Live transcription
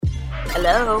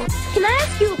Hello? Can I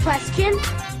ask you a question?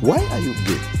 Why are you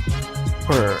gay?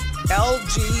 Her.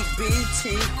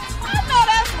 LGBT. I know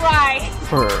that's right.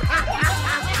 Her.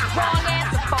 Wrong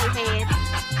answer, forehead.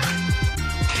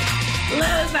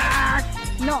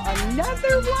 Loser! Not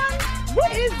another one?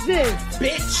 What is this?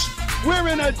 Bitch! We're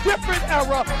in a different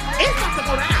era. It's about to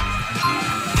go down.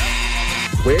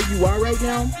 Where you are right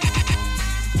now,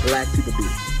 black people be.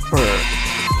 Her.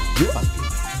 You are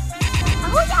gay.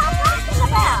 Who y'all talking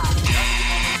about?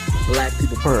 Black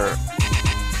people. Her.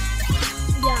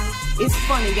 Yeah. It's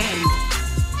fun and games.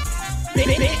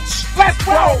 Bitch! Let's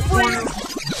go!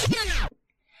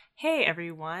 Hey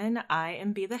everyone, I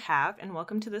am Be the Half, and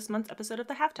welcome to this month's episode of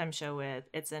The Halftime Show With.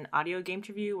 It's an audio game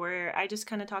review where I just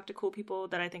kind of talk to cool people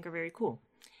that I think are very cool.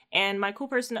 And my cool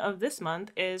person of this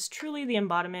month is truly the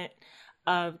embodiment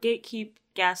of Gatekeep,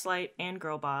 Gaslight, and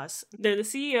Girl Boss. They're the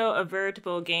CEO of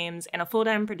Veritable Games and a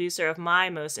full-time producer of my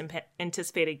most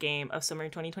anticipated game of summer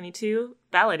 2022,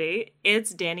 Validate.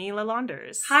 It's Danny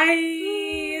Lalanders.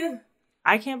 Hi!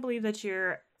 I can't believe that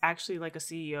you're actually like a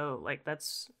CEO. Like,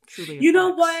 that's truly a You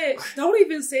know flex. what? Don't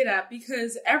even say that,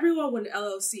 because everyone with an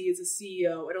LLC is a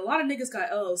CEO, and a lot of niggas got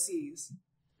LLCs.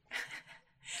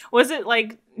 Was it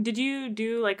like, did you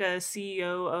do like a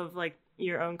CEO of like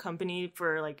your own company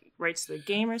for like rights to the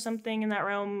game or something in that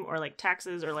realm, or like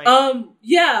taxes, or like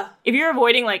yeah. if you're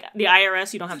avoiding like the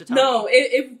IRS, you don't have to tell No, me.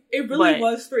 it really But-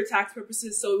 was for tax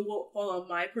purposes, so it won't fall on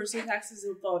my personal taxes, it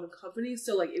will fall on the company.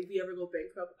 So like if we ever go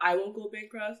bankrupt, I won't go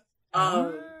bankrupt.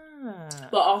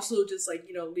 But also just like,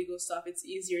 you know, legal stuff, it's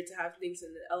easier to have things in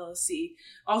an LLC.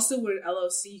 Also with an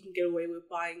LLC, you can get away with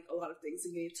buying a lot of things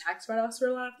and getting tax write-offs for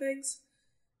a lot of things.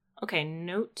 Okay,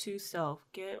 note to self,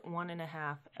 get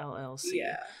 1.5 LLC.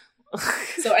 Yeah.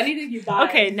 So anything you buy.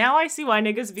 Okay, now I see why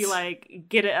niggas be like,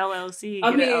 get an LLC, I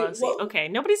get mean, an LLC. what- Okay,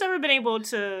 nobody's ever been able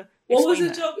to What was explain the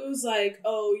that. joke? It was like,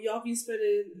 oh, y'all be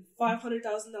spending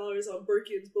 $500,000 on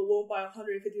Birkins, but won't buy a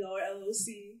 $150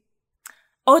 LLC.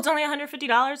 Oh, it's only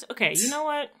 $150? Okay, you know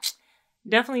what?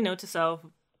 Definitely note to self,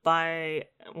 buy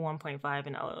 1.5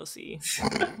 in LLC.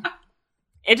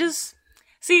 It just...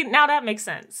 See, now that makes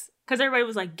sense. Because everybody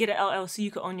was like, get an LLC,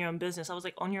 you could own your own business. I was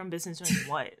like, own your own business doing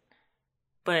what?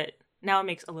 But now it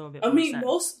makes a little bit more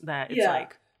sense. That it's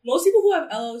like... Most people who have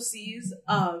LLCs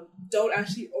don't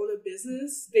actually own a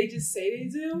business. They just say they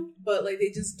do, but like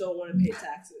they just don't want to pay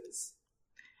taxes.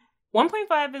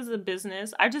 1.5 is a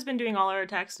business. I've just been doing all our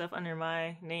tax stuff under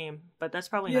my name, but that's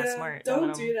probably not smart. now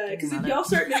Don't I'm do that, thinking because if about y'all it.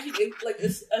 start making like a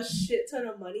shit ton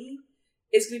of money,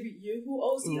 it's gonna be you who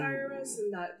owes the IRS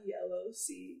and not the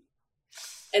LLC.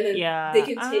 And then they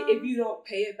can take, if you don't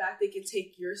pay it back, they can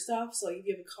take your stuff. So like if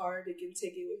you have a card, they can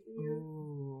take it away from you.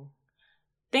 Ooh.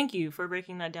 Thank you for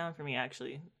breaking that down for me,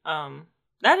 actually.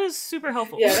 That is super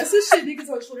helpful. Yeah, that's the shit niggas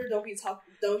on Twitter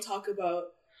don't talk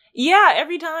about. Yeah,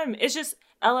 every time. It's just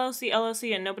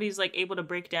LLC, and nobody's like able to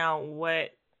break down what,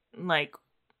 like,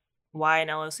 why an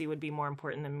LLC would be more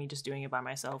important than me just doing it by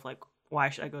myself. Like, why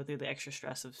should I go through the extra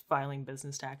stress of filing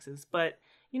business taxes? But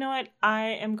you know what? I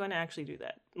am going to actually do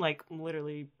that. Like,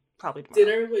 literally, probably tomorrow.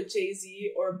 Dinner with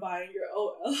Jay-Z or buying your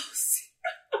own LLC.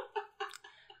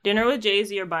 Dinner with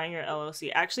Jay-Z or buying your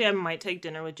LLC. Actually, I might take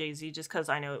dinner with Jay-Z just because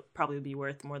I know it'd probably be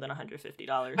worth more than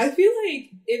 $150. I feel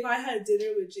like if I had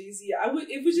dinner with Jay-Z,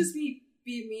 it would just be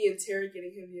me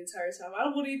interrogating him the entire time. I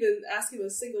wouldn't even ask him a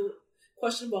single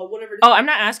question about whatever. Oh, I'm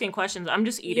not asking questions. I'm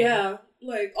just eating. Yeah,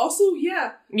 like also,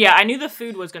 yeah. Yeah, I knew the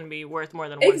food was going to be worth more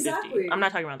than $150. Exactly. I'm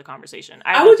not talking about the conversation.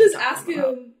 I would just ask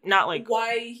about. him Not like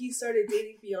why he started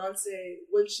dating Beyonce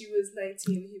when she was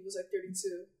 19 and he was like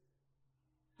 32.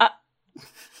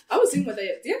 I was thinking about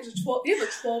that. They have a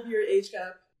 12-year age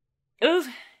gap. Oof.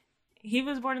 He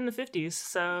was born in the 50s,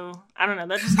 so I don't know.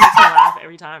 That just makes me laugh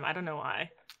every time. I don't know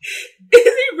why. Is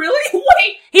he really?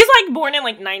 Wait. He's like born in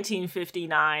like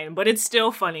 1959, but it's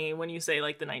still funny when you say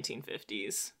like the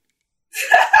 1950s.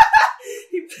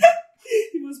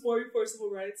 He was born before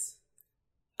civil rights.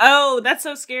 Oh, that's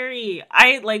so scary.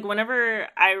 I like whenever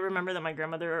I remember that my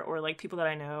grandmother or like people that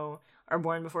I know are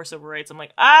born before civil rights, I'm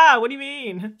like, what do you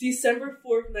mean? December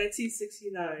 4th,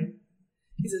 1969.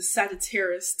 He's a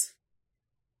Sagittarius.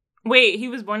 Wait, he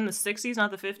was born in the 60s,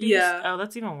 not the 50s? Yeah. Oh,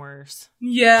 that's even worse.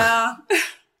 Yeah.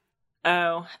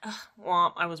 Oh,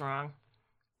 well, I was wrong.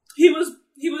 He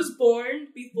was born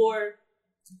before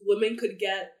women could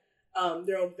get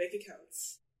their own bank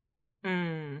accounts.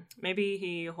 Maybe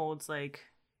he holds like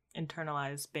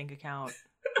internalized bank account.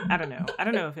 I don't know. I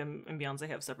don't know if him and Beyonce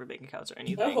have separate bank accounts or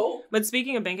anything. Oh. But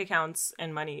speaking of bank accounts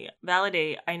and money,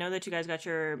 Validate, I know that you guys got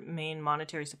your main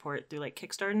monetary support through like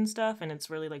Kickstarter and stuff, and it's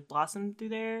really like blossomed through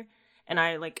there. And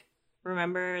I like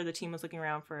remember the team was looking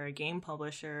around for a game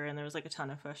publisher, and there was like a ton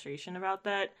of frustration about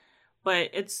that.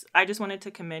 But I just wanted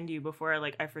to commend you before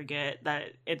I forget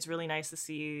that it's really nice to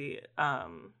see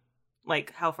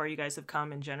like how far you guys have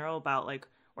come in general about like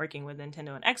working with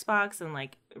Nintendo and Xbox and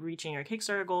like reaching your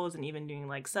Kickstarter goals and even doing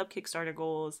like sub Kickstarter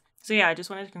goals. So yeah, I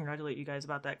just wanted to congratulate you guys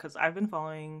about that, because I've been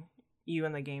following you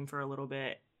in the game for a little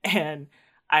bit, and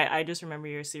I just remember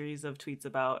your series of tweets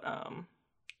about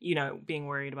being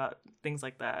worried about things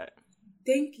like that.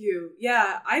 Thank you.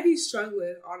 Yeah, I'd be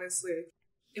struggling, honestly.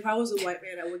 If I was a white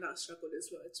man, I would not struggle this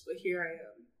much, but here I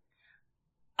am.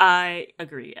 I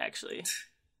agree, actually.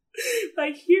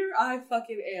 Like, here I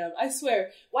fucking am. I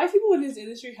swear, white people in this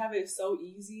industry have it so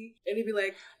easy, and they'd be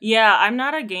like... Yeah, I'm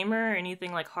not a gamer or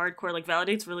anything, like, hardcore. Like,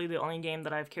 Validate's really the only game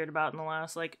that I've cared about in the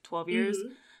last, like, 12 years.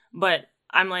 Mm-hmm. But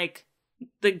I'm, like,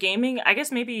 the gaming... I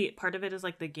guess maybe part of it is,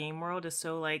 like, the game world is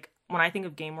so, like... When I think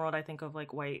of game world, I think of,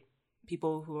 like, white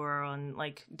people who are on,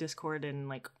 like, Discord and,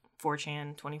 like,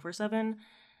 4chan 24/7.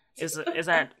 Is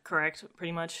that correct,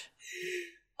 pretty much?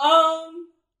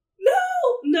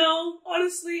 No,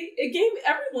 honestly,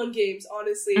 everyone games,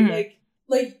 honestly. Mm-hmm.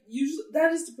 Like usually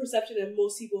that is the perception that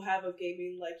most people have of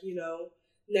gaming, like,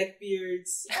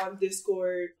 neckbeards on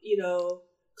Discord,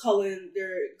 calling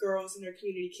their girls in their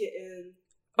community kitten,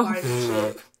 buying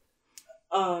shit.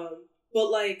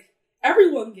 But like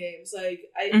everyone games,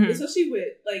 like especially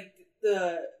with like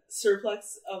the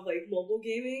surplus of like mobile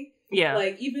gaming. Yeah.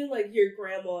 Like, even, like, your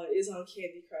grandma is on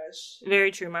Candy Crush. Very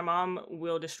true. My mom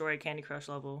will destroy Candy Crush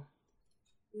level.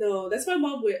 No, that's my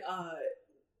mom with,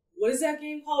 what is that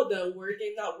game called? The word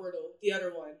game? Not Wordle. The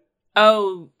other one.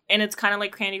 Oh, and it's kind of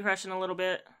like Candy Crush in a little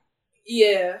bit?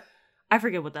 Yeah. I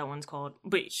forget what that one's called,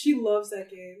 but... She loves that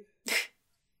game.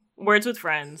 Words with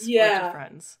Friends. Yeah. Words with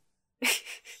Friends.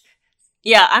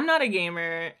 Yeah, I'm not a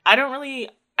gamer.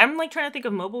 I'm, like, trying to think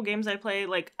of mobile games I play.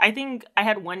 Like, I think I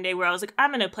had one day where I was like, I'm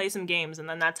going to play some games. And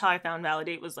then that's how I found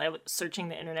Validate, was I was searching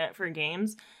the internet for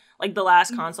games. Like, the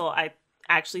last console I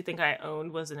actually think I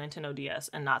owned was a Nintendo DS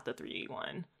and not the 3D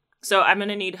one. So I'm going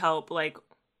to need help, like,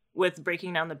 with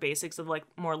breaking down the basics of, like,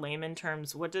 more layman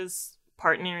terms. What does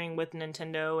partnering with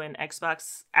Nintendo and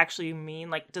Xbox actually mean?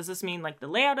 Like, does this mean, like, the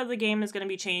layout of the game is going to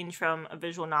be changed from a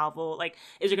visual novel? Like,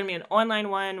 is there going to be an online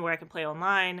one where I can play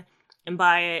online and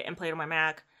buy it and play it on my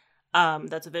Mac?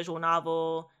 That's a visual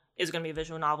novel, is going to be a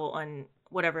visual novel on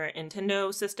whatever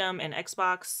Nintendo system and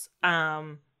Xbox,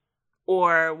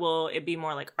 or will it be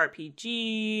more like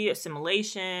RPG,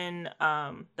 assimilation,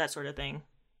 that sort of thing?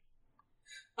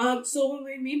 So when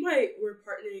we mean by we're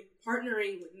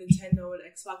partnering with Nintendo and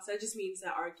Xbox, that just means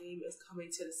that our game is coming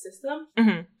to the system.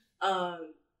 Mm-hmm.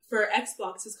 For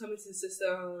Xbox, it's coming to the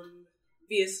system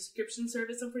via subscription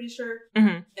service, I'm pretty sure.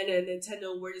 Mm-hmm. And then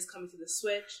Nintendo, we're just coming to the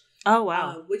Switch. Oh,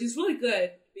 wow. Which is really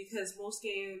good, because most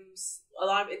games, a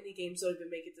lot of indie games don't even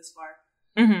make it this far.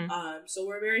 Mm-hmm. So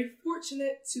we're very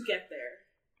fortunate to get there.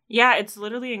 Yeah, it's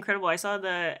literally incredible. I saw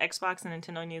the Xbox and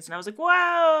Nintendo news, and I was like,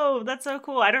 wow, that's so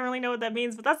cool. I don't really know what that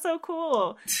means, but that's so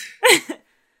cool.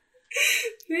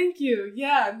 Thank you.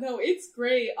 Yeah, no, it's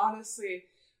great, honestly.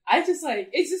 I just,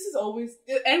 like, this is always,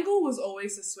 the end goal was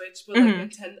always the Switch, but, like,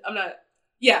 Nintendo,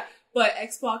 but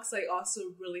Xbox, like, also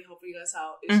really helping us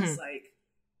out. It's just, like,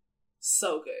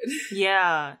 so good.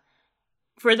 Yeah.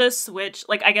 For the Switch,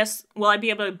 like, I guess, will I be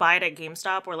able to buy it at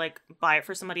GameStop, or, like, buy it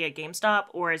for somebody at GameStop,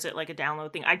 or is it, like, a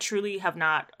download thing? I truly have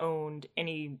not owned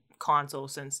any console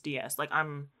since DS. Like,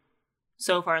 I'm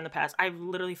so far in the past. I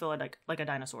literally feel like a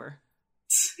dinosaur.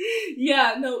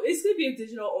 Yeah, no, it's gonna be a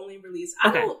digital-only release.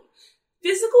 Okay.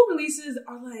 Physical releases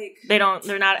are, like...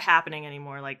 They're not happening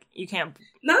anymore. Like, you can't...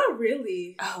 Not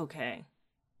really. Oh, okay.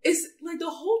 It's, like, the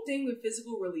whole thing with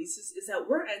physical releases is that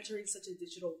we're entering such a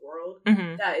digital world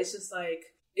that it's just, like,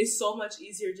 it's so much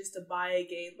easier just to buy a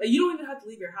game. Like, you don't even have to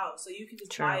leave your house. So you can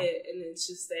just buy it and it's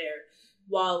just there.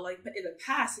 While, like, in the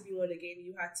past, if you wanted a game,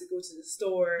 you had to go to the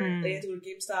store. Like, you had to go to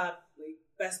GameStop, like,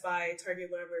 Best Buy, Target,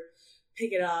 whatever,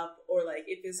 pick it up. Or, like,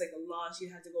 if it's, like, a launch,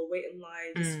 you had to go wait in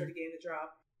line just for the game to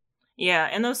drop. Yeah,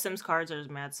 and those Sims cards are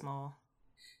mad small.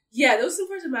 Yeah, those Sims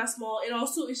cards are mad small. And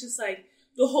also, it's just, like,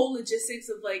 the whole logistics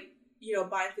of, like,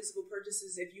 buying physical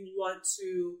purchases, if you want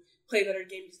to play another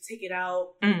game, you take it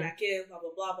out, put it back in, blah, blah,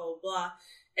 blah, blah, blah, blah.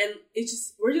 And it's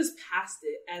just, we're just past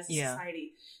it as a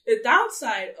society. The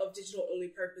downside of digital-only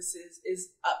purchases is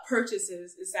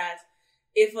that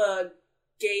if a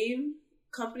game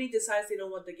company decides they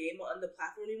don't want the game on the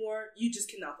platform anymore, you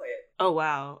just cannot play it. Oh,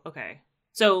 wow. Okay.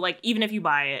 So, like, even if you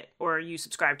buy it or you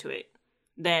subscribe to it,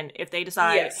 then if they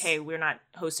decide, hey, we're not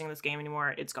hosting this game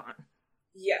anymore, it's gone.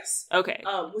 Yes. Okay.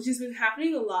 Which has been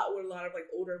happening a lot with a lot of like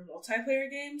older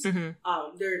multiplayer games.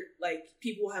 Mm-hmm. They're like,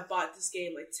 people have bought this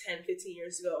game like 10, 15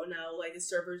 years ago, and now like the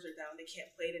servers are down. They can't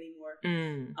play it anymore.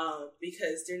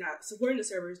 Because they're not supporting the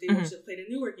servers. They want you to play the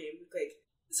newer game. Like,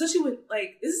 especially with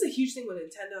like, this is a huge thing with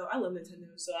Nintendo. I love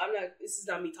Nintendo, so this is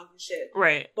not me talking shit.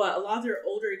 Right. But a lot of their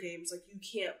older games, like, you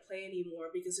can't play anymore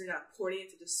because they're not porting it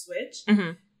to the Switch.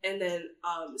 Mm-hmm. And then,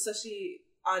 especially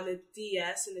on the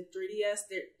DS and the 3DS,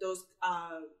 those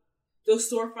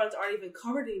storefronts aren't even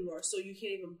covered anymore, so you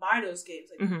can't even buy those games.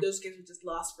 Like, those games are just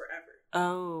lost forever.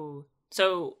 Oh.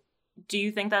 So, do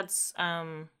you think that's, I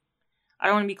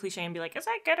don't want to be cliche and be like, is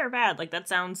that good or bad? Like, that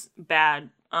sounds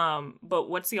bad. But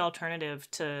what's the alternative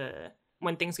to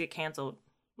when things get canceled,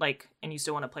 like, and you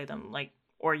still want to play them, like,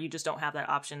 or you just don't have that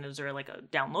option? Is there like a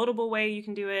downloadable way you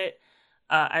can do it?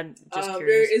 I'm just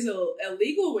curious. There is a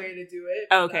legal way to do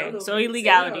it. Okay, so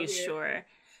illegality, sure.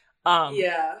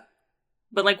 Yeah.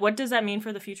 But like, what does that mean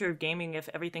for the future of gaming if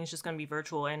everything's just going to be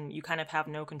virtual and you kind of have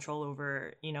no control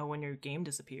over, you know, when your game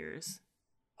disappears?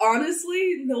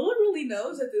 Honestly, no one really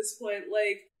knows at this point.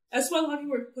 Like, that's why a lot of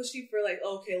people are pushing for like,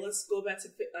 okay, let's go back to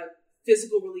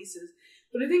physical releases.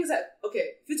 But the thing is that,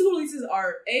 okay, physical releases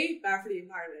are A, bad for the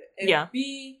environment, and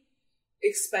B,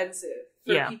 expensive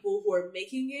for people who are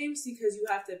making games because you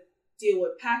have to deal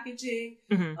with packaging,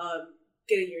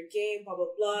 getting your game, blah, blah,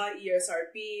 blah,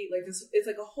 ESRB, like this, it's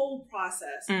like a whole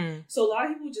process. So a lot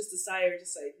of people just decide,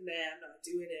 just like, nah, I'm not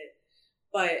doing it.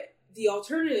 But the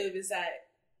alternative is that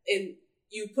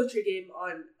you put your game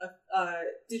on a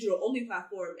digital-only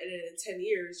platform, and then in 10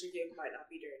 years, your game might not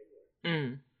be there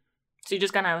anymore. So you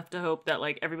just kind of have to hope that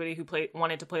like everybody who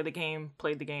wanted to play the game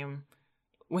played the game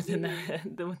within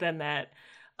that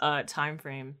time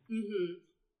frame. Mm-hmm.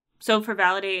 So for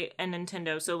Validate and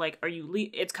Nintendo, so like, are you?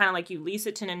 It's kind of like you lease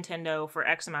it to Nintendo for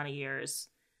X amount of years,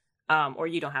 or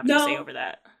you don't have to say over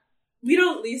that. We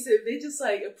don't lease it. They just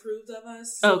like approved of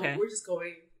us. So we're just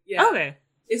going. Yeah. Okay.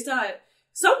 It's not.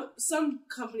 Some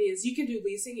companies you can do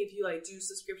leasing if you like do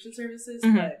subscription services,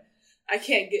 but I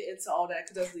can't get into all that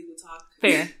because that's legal talk.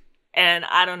 Fair. And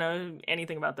I don't know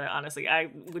anything about that, honestly. I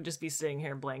would just be sitting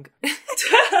here blank.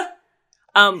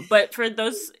 But for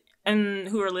those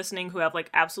who are listening who have like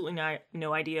absolutely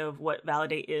no idea of what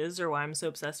Validate is or why I'm so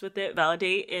obsessed with it,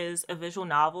 Validate is a visual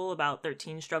novel about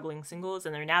 13 struggling singles,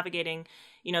 and they're navigating,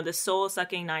 you know, this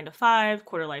soul-sucking 9-to-5,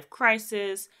 quarter-life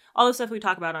crisis, all the stuff we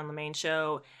talk about on the main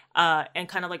show, and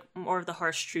kind of like more of the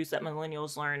harsh truths that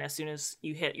millennials learn as soon as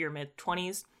you hit your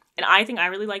mid-20s. And I think I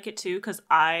really like it too, because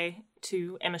I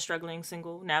too am a struggling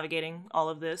single navigating all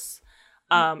of this.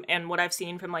 And what I've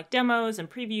seen from like demos and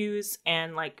previews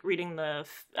and like reading the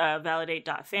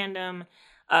validate.fandom,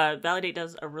 Validate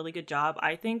does a really good job,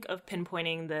 I think, of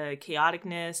pinpointing the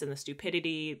chaoticness and the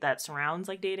stupidity that surrounds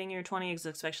like dating in your 20s,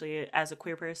 especially as a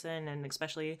queer person and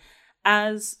especially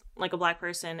as like a Black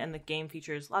person. And the game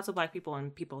features lots of Black people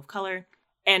and people of color.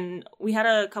 And we had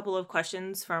a couple of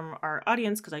questions from our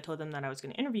audience because I told them that I was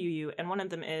going to interview you. And one of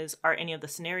them is, are any of the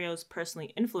scenarios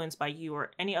personally influenced by you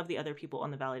or any of the other people on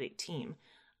the Validate team?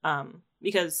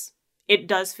 Because it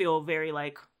does feel very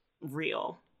like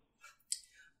real.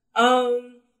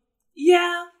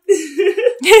 Yeah.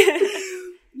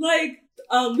 Like,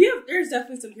 there's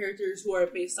definitely some characters who are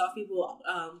based off people,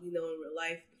 we know in real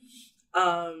life.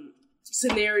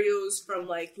 Scenarios from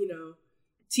like, you know,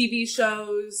 TV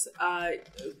shows,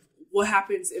 what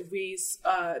happens if we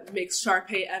mix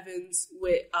Sharpay Evans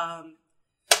with,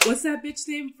 what's that bitch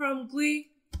name from Glee?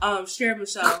 Sarah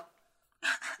Michelle.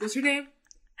 What's her name?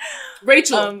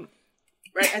 Rachel.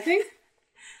 Right, I think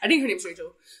her name's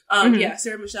Rachel. Yeah,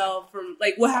 Sarah Michelle from,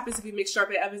 like, what happens if we mix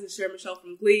Sharpay Evans and Sarah Michelle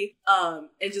from Glee?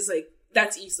 And just, like,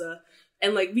 that's Issa.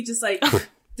 And, like, we just, like,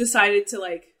 decided to,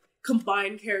 like,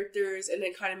 combine characters and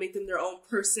then kind of make them their own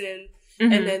person.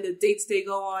 And then the dates they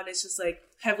go on, it's just, like,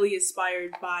 heavily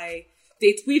inspired by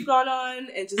dates we've gone on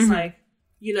and just, like,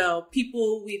 you know,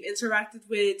 people we've interacted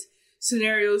with,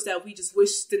 scenarios that we just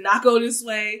wish did not go this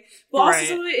way. But also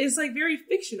some of it is, like, very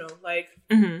fictional. Like,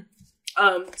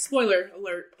 spoiler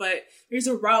alert, but there's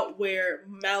a route where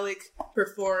Malik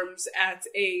performs at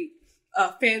a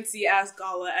fancy-ass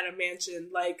gala at a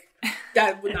mansion. Like,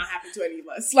 that would not happen to any of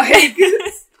us. Like...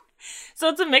 So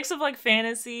it's a mix of like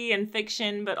fantasy and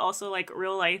fiction, but also like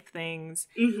real life things.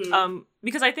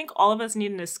 Because I think all of us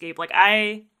need an escape. Like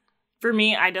for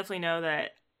me, I definitely know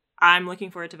that I'm looking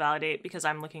forward to Validate because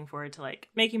I'm looking forward to like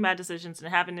making bad decisions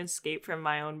and having an escape from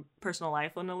my own personal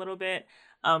life in a little bit.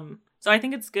 So I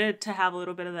think it's good to have a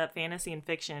little bit of that fantasy and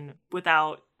fiction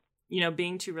without, you know,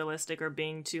 being too realistic or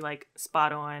being too like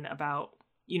spot on about,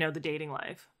 you know, the dating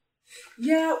life.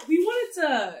 Yeah, we wanted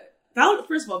to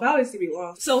First of all, Valiant's gonna be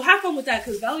long. So have fun with that,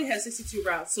 because Valiant has 62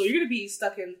 rounds. So you're gonna be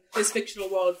stuck in this fictional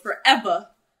world forever.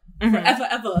 Mm-hmm.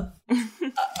 Forever.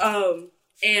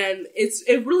 And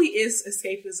it really is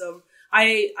escapism.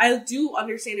 I do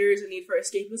understand there is a need for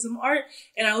escapism art,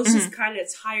 and I was just kind of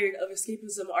tired of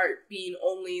escapism art being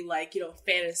only like,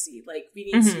 fantasy. Like, we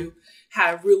need to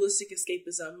have realistic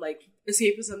escapism, like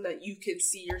escapism that you can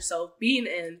see yourself being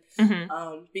in,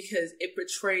 because it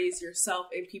portrays yourself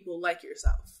and people like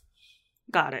yourself.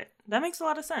 Got it. That makes a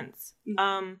lot of sense.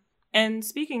 Mm-hmm. And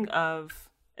speaking of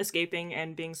escaping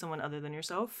and being someone other than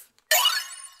yourself,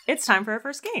 it's time for our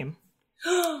first game.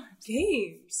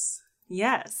 Games.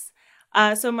 Yes.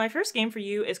 So my first game for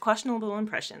you is Questionable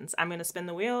Impressions. I'm going to spin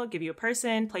the wheel, give you a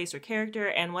person, place, or character,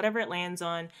 and whatever it lands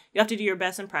on, you have to do your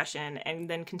best impression and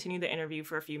then continue the interview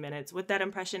for a few minutes with that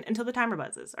impression until the timer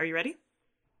buzzes. Are you ready?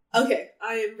 Okay,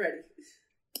 I am ready.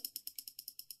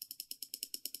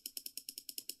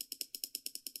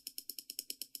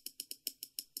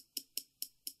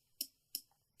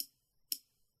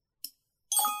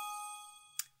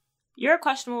 Your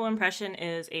questionable impression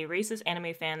is a racist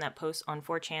anime fan that posts on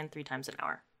 4chan 3 times an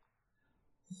hour.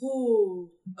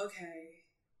 Ooh, okay.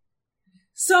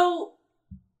 So,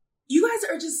 you guys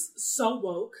are just so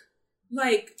woke.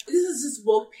 Like, this is just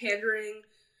woke pandering.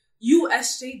 You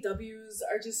SJWs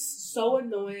are just so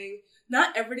annoying.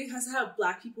 Not everything has to have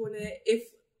black people in it. If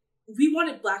we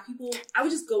wanted black people, I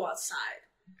would just go outside.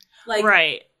 Like,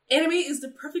 right. Anime is the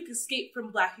perfect escape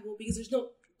from black people because there's no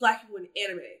black people in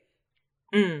anime.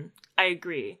 I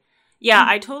agree. Yeah,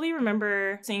 I totally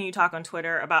remember seeing you talk on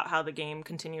Twitter about how the game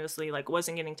continuously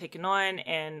wasn't getting taken on,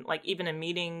 and even in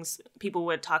meetings, people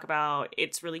would talk about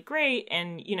it's really great.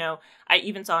 And I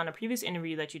even saw in a previous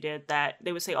interview that you did that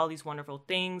they would say all these wonderful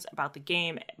things about the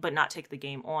game, but not take the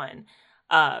game on.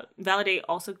 Validate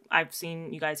also, I've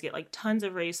seen you guys get tons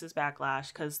of racist backlash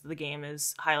because the game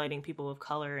is highlighting people of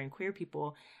color and queer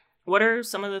people. What are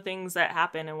some of the things that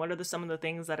happen, and what are some of the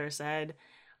things that are said?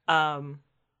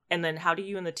 And then how do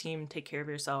you and the team take care of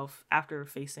yourself after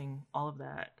facing all of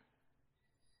that?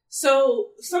 So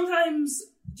sometimes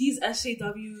these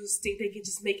SJWs think they can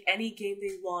just make any game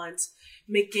they want,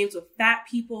 make games with fat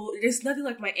people. There's nothing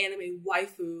like my anime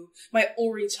waifu, my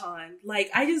Ori-chan.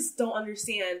 I just don't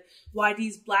understand why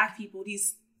these black people,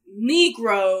 these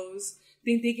Negroes,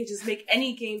 think they can just make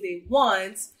any game they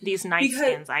want. These night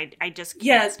skins, I just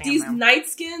can't stand these them. night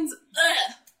skins,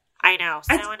 ugh. I know,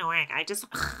 so annoying.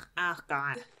 Oh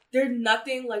god. They're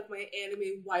nothing like my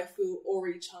anime waifu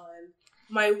Ori-chan.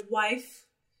 My wife,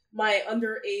 my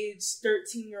underage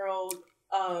 13-year-old,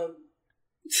 I'm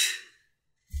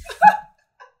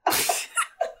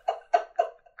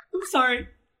sorry.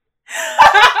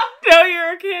 No,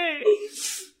 you're okay.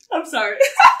 I'm sorry.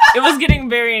 It was getting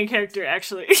very in character,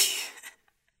 actually.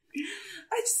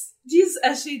 These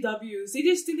SJWs, they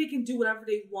just think they can do whatever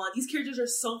they want. These characters are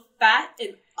so fat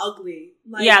and ugly.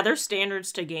 Yeah, there's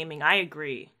standards to gaming. I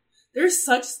agree. There's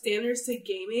such standards to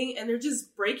gaming, and they're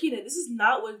just breaking it. This is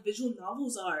not what visual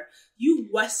novels are. You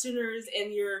Westerners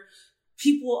and your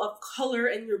people of color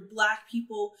and your black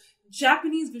people,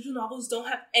 Japanese visual novels don't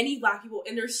have any black people,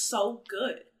 and they're so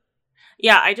good.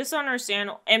 Yeah, I just don't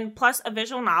understand. And plus, a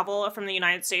visual novel from the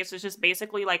United States is just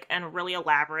basically a really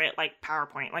elaborate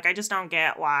PowerPoint. I just don't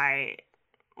get why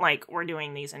we're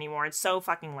doing these anymore. It's so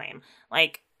fucking lame.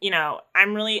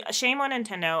 I'm really shame on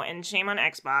Nintendo and shame on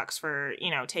Xbox for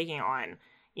taking on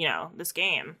this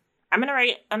game. I'm gonna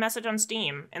write a message on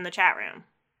Steam in the chat room.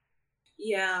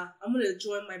 Yeah, I'm gonna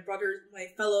join my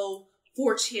fellow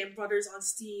 4chan brothers on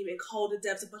Steam and call the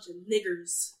devs a bunch of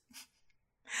niggers.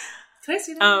 Can I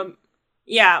say that?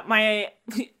 Yeah,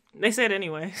 they say it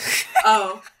anyway.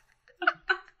 Oh.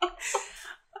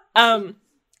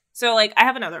 So I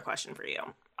have another question for you.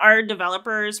 Are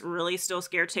developers really still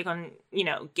scared to take on,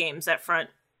 games that front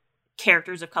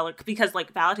characters of color? Because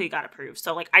Validate got approved.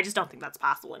 So I just don't think that's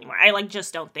possible anymore. I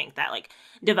just don't think that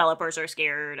developers are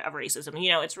scared of racism.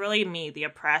 It's really me, the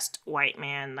oppressed white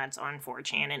man that's on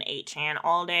 4chan and 8chan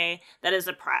all day that is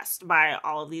oppressed by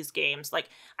all of these games.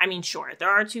 Sure, there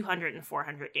are 200 and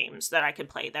 400 games that I could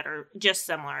play that are just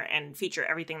similar and feature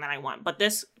everything that I want. But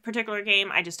this particular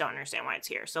game, I just don't understand why it's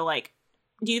here. So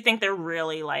do you think they're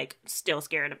really still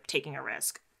scared of taking a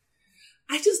risk?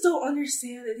 I just don't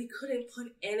understand that they couldn't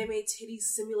put Anime Titty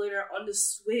Simulator on the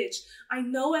Switch. I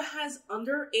know it has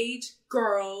underage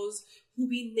girls who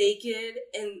be naked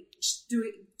and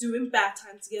doing bath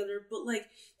time together, but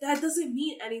that doesn't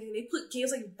mean anything. They put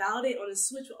games like Validate on the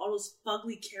Switch with all those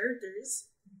fugly characters.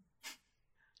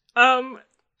 I'm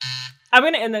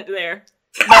gonna end it there.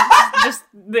 That's just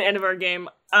the end of our game.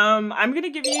 I'm gonna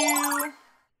give you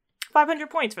 500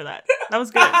 points for that. That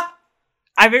was good.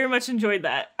 I very much enjoyed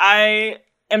that. I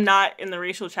am not in the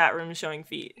racial chat room showing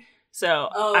feet. So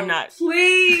I'm not.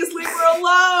 Please leave her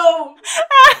alone.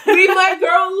 Leave my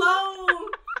girl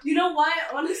alone. You know what?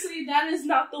 Honestly, that is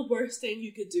not the worst thing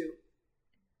you could do.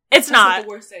 That's not the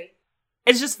worst thing.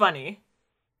 It's just funny.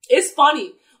 It's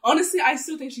funny. Honestly, I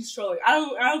still think she's trolling. I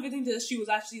don't even think that she was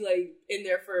actually like in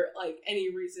there for like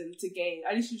any reason to gain.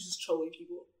 I think she was just trolling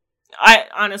people. I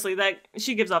honestly, that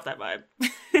she gives off that vibe.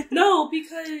 No,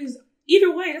 because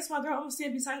either way, that's my girl. I'm gonna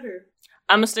stand beside her.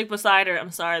 I'm gonna stick beside her.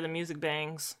 I'm sorry, the music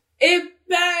bangs. It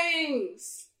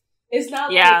bangs. It's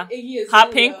not like Iggy Azalea.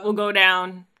 Hot Pink will go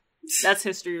down. That's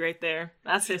history right there.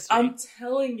 That's history. I'm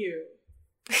telling you.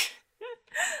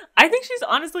 I think she's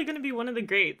honestly going to be one of the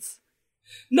greats.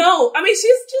 No, I mean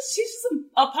she's just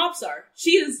a pop star.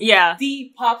 She is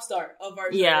the pop star of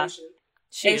our generation.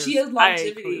 She has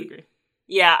longevity.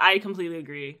 I completely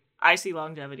agree. I see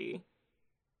longevity.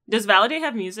 Does Validate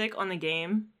have music on the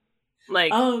game?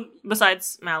 Like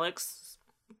besides Malik's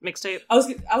mixtape? I was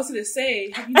gonna say,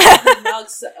 have you heard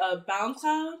Malik's Bound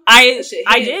Cloud? I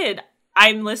did.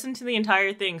 I listened to the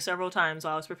entire thing several times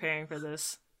while I was preparing for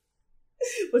this.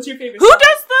 What's your favorite song?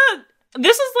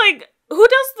 Who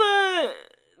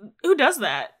does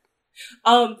that?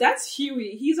 That's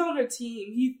Huey. He's on her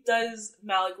team. He does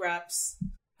Malik raps.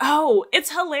 Oh,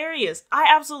 it's hilarious. I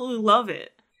absolutely love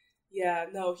it. Yeah,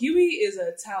 no, Huey is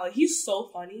a talent. He's so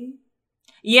funny.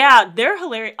 Yeah, they're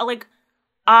hilarious. Like,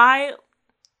 I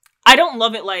don't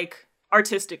love it, like,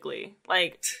 artistically.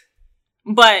 Like,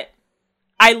 but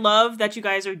I love that you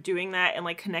guys are doing that and,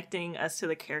 like, connecting us to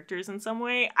the characters in some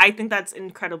way. I think that's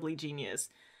incredibly genius.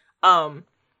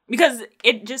 Because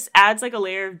it just adds, like, a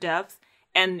layer of depth,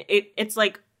 and it's,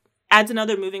 like, adds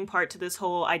another moving part to this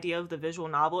whole idea of the visual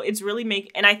novel. It's really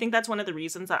and I think that's one of the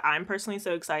reasons that I'm personally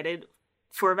so excited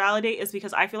for Validate, is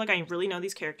because I feel like I really know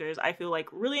these characters. I feel, like,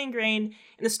 really ingrained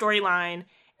in the storyline,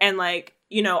 and, like,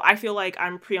 you know, I feel like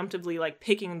I'm preemptively, like,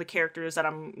 picking the characters that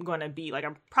I'm going to be. Like,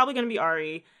 I'm probably going to be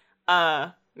Ari.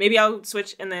 Maybe I'll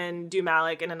switch and then do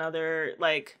Malik in another,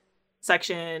 like,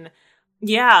 section.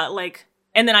 Yeah, like,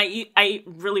 and then I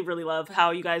really, really love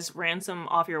how you guys ransom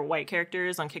off your white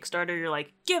characters on Kickstarter. You're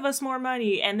like, give us more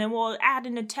money, and then we'll add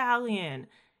an Italian.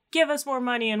 Give us more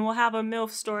money, and we'll have a MILF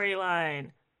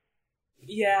storyline.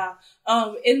 Yeah.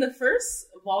 In the first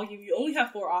volume, you only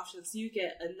have 4 options. You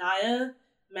get Anaya,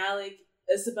 Malik,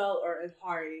 Isabel, or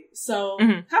Anhari. So,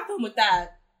 have fun with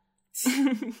that.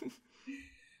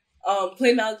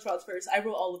 Play Malik Frauds first. I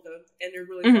wrote all of them, and they're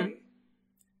really funny.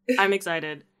 I'm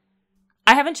excited.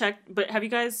 I haven't checked, but have you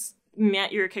guys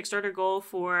met your Kickstarter goal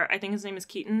for, I think his name is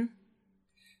Keaton?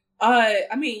 I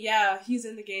mean, yeah, he's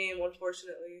in the game,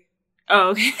 unfortunately. Oh,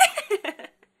 okay.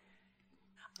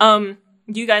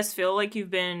 Do you guys feel like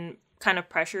you've been kind of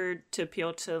pressured to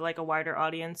appeal to, like, a wider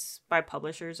audience by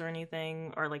publishers or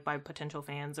anything, or, like, by potential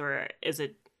fans, or is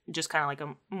it just kind of like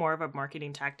a more of a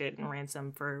marketing tactic and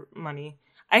ransom for money?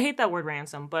 I hate that word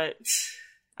ransom, but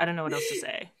I don't know what else to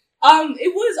say.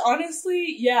 It was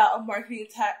honestly, a marketing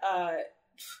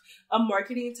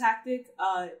tactic.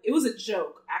 It was a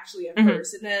joke actually at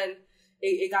first, and then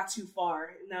it got too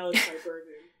far. And now it's my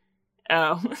burden.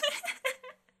 Oh,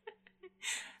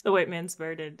 the white man's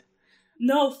burden.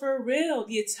 No, for real,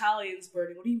 the Italian's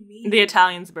burden. What do you mean? The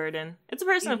Italian's burden. It's a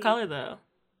person of color, though.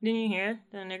 Didn't you hear?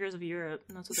 The niggers of Europe.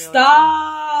 That's what they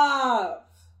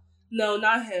Stop! No,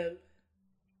 not him.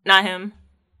 Not him.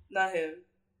 Not him.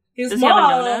 His Does mom. He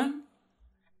have a Nona?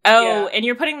 Oh, and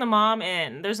you're putting the mom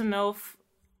in. There's a MILF.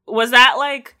 Was that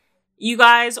like you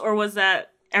guys, or was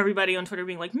that everybody on Twitter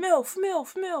being like, MILF,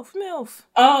 MILF, MILF,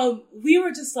 MILF? We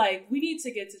were just like, we need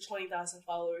to get to 20,000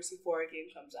 followers before our game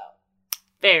comes out.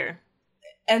 Fair.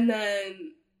 And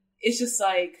then it's just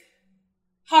like,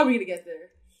 how are we gonna get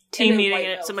there? Team meeting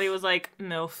it. Somebody was like,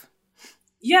 MILF.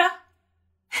 Yeah.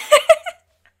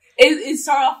 It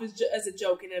started off as a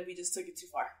joke, and then we just took it too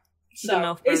far.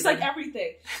 So it's like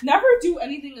everything. Never do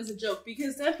anything as a joke,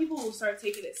 because then people will start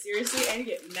taking it seriously, and you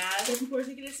get mad that people are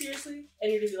taking it seriously,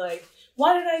 and you're gonna be like,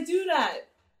 "Why did I do that?"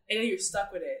 And then you're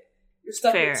stuck with it. You're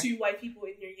stuck with 2 white people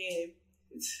in your game.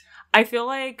 I feel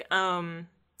like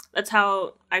that's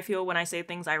how I feel when I say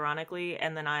things ironically,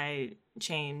 and then I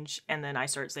change, and then I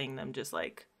start saying them just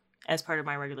like as part of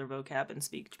my regular vocab and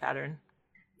speech pattern.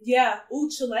 Yeah, ooh,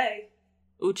 Chile.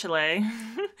 Ooh, Chile.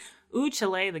 Ooh,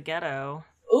 Chile, the ghetto.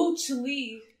 Ooh,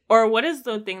 Chile. Or what is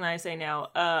the thing that I say now?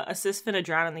 A cis finna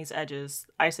drown on these edges.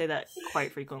 I say that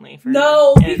quite frequently.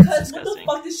 No, because what the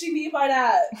fuck does she mean by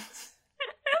that?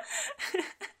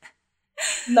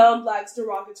 Non-blacks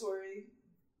derogatory.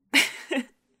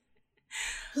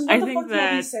 I think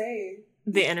that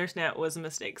the internet was a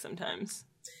mistake sometimes.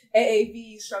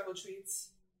 AAV Struggle Treats.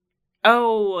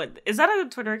 Oh, is that a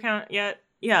Twitter account yet?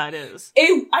 Yeah, it is. I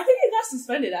think it got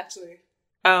suspended, actually.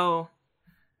 Oh.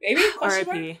 Maybe?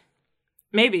 R.I.P.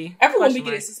 Maybe. Everyone be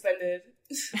getting suspended.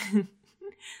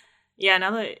 Yeah,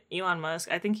 now that Elon Musk,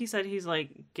 I think he said he's,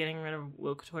 like, getting rid of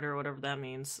woke Twitter or whatever that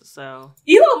means, so.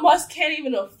 Elon Musk can't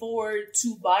even afford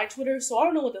to buy Twitter, so I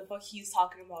don't know what the fuck he's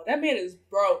talking about. That man is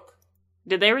broke.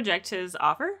 Did they reject his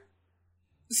offer?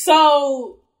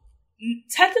 So,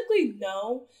 technically,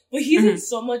 no. But he's in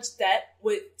so much debt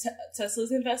with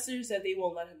Tesla's investors that they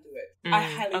won't let him do it. I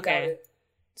highly doubt it.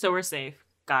 So we're safe.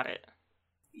 Got it.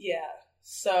 Yeah.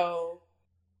 So,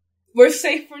 we're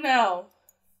safe for now.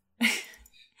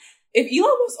 If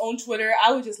Elon Musk owned Twitter,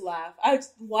 I would just laugh.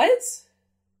 What?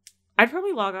 I'd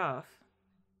probably log off.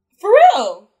 For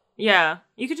real? Yeah.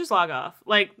 You could just log off.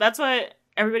 Like, that's what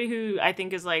everybody who I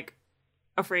think is, like,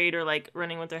 afraid or, like,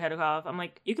 running with their head off, I'm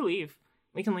like, you can leave.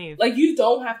 We can leave. Like, you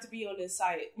don't have to be on this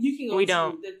site. You can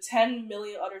go to the 10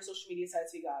 million other social media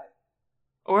sites we got.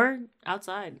 Or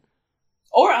outside.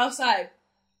 Or outside.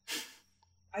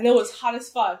 I know it's hot as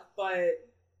fuck, but...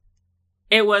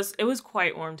 It was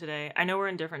quite warm today. I know we're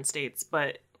in different states,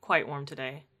 but quite warm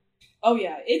today. Oh,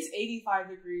 yeah. It's 85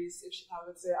 degrees in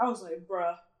Chicago today. I was like,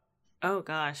 bruh. Oh,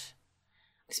 gosh.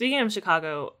 Speaking of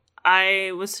Chicago,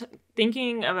 I was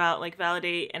thinking about, like,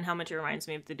 Validate and how much it reminds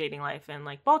me of the dating life in,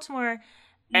 like, Baltimore.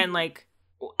 Mm-hmm. And, like,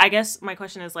 I guess my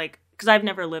question is, like, because I've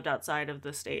never lived outside of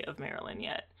the state of Maryland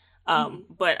yet.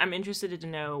 But I'm interested to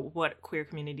know what queer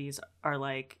communities are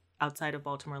like outside of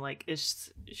Baltimore. Like,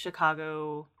 is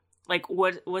Chicago... Like,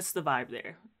 what's the vibe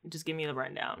there? Just give me the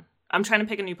rundown. I'm trying to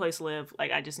pick a new place to live.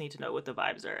 Like, I just need to know what the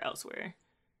vibes are elsewhere.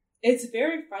 It's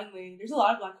very friendly. There's a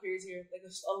lot of Black queers here. Like,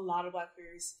 there's a lot of Black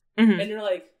queers. Mm-hmm. And they're,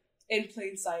 like, in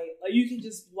plain sight. Like, you can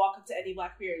just walk up to any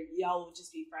Black queer and y'all will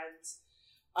just be friends.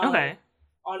 Okay.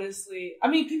 Honestly. I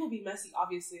mean, people be messy,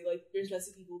 obviously. Like, there's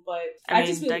messy people, but... I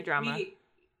just feel like drama.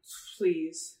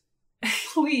 Please.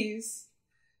 Please.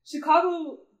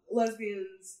 Chicago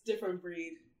lesbians, different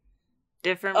breed.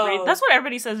 Different breed. That's what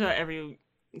everybody says about every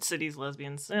city's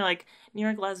lesbians. They're like, New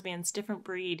York lesbians, different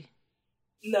breed.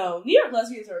 No, New York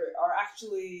lesbians are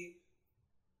actually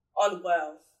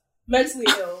unwell. Mentally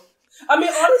ill. I mean,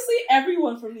 honestly,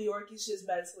 everyone from New York is just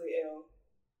mentally ill.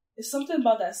 It's something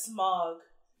about that smog.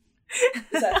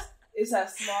 It's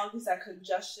that smog, it's that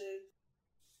congestion.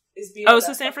 It's being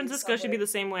so San Francisco should be the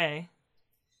same way.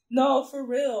 No, for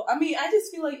real. I mean, I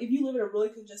just feel like if you live in a really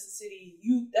congested city,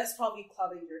 that's probably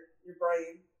clouding your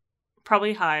brain.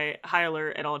 Probably high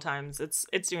alert at all times.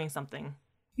 It's doing something.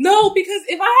 No, because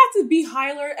if I have to be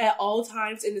high alert at all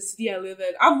times in the city I live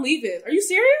in, I'm leaving. Are you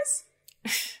serious?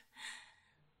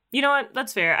 You know what?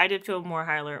 That's fair. I did feel more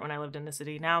high alert when I lived in the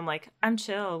city. Now I'm like, I'm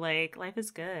chill. Like, life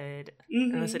is good.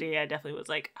 Mm-hmm. In the city, I definitely was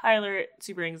like high alert,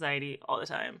 super anxiety all the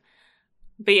time.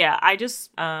 But yeah, I just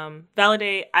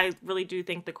Validate. I really do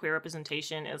think the queer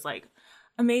representation is like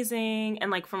amazing,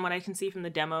 and like from what I can see from the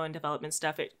demo and development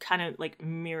stuff, it kind of like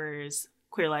mirrors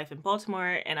queer life in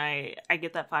Baltimore, and I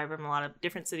get that vibe from a lot of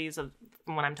different cities from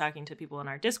when I'm talking to people in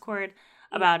our Discord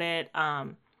about it.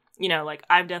 You know, like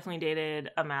I've definitely dated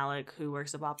a Malik who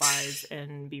works at Popeyes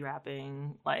and be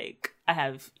rapping. Like I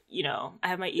have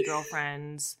my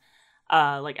e-girlfriends.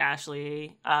 Like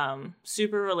Ashley,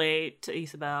 super relate to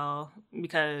Isabel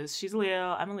because she's a Leo,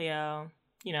 I'm a Leo,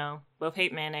 you know, both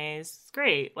hate mayonnaise. It's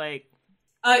great. Like,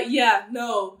 yeah,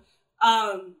 no,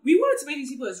 we wanted to make these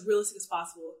people as realistic as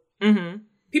possible. Mm-hmm.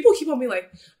 People keep on being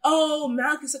like, oh,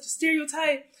 Malik is such a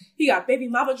stereotype. He got baby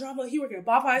mama drama. He work at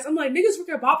Popeyes. I'm like, niggas work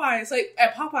at Popeyes. Like,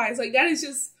 at Popeyes. Like,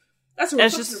 that's a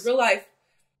reflection of real life.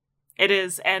 It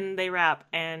is, and they rap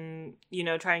and, you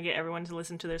know, try and get everyone to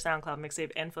listen to their SoundCloud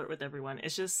mixtape and flirt with everyone.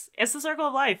 It's the circle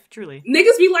of life, truly.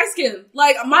 Niggas be light-skinned.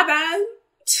 Like, my bad.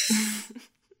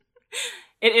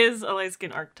 It is a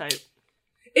light-skin archetype.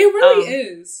 It really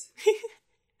is.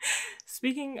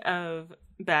 Speaking of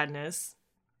badness,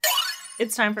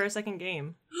 it's time for our second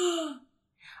game.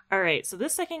 All right, so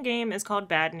this second game is called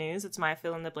Bad News. It's my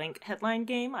fill-in-the-blank headline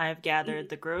game. I have gathered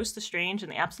the gross, the strange,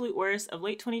 and the absolute worst of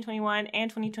late 2021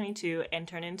 and 2022 and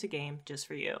turned it into a game just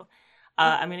for you.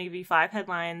 I'm going to give you 5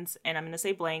 headlines, and I'm going to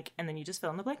say blank, and then you just fill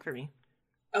in the blank for me.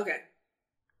 Okay.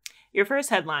 Your first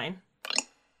headline.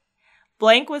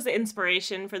 Blank was the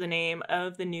inspiration for the name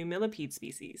of the new millipede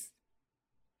species.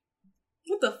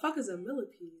 What the fuck is a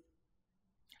millipede?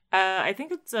 I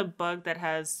think it's a bug that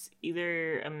has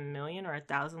either 1 million or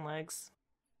 1,000 legs.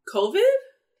 COVID?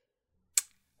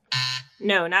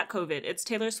 No, not COVID. It's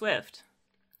Taylor Swift.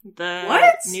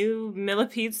 The new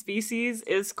millipede species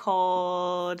is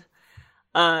called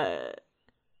Nannaria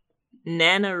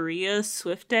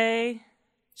swiftae.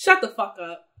 Shut the fuck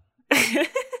up.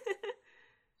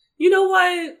 You know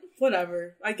what?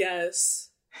 Whatever, I guess.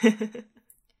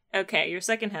 Okay, your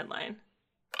second headline.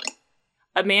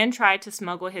 A man tried to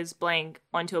smuggle his blank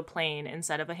onto a plane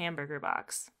instead of a hamburger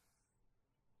box.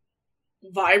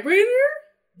 Vibrator?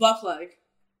 Butt plug.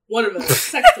 One of them.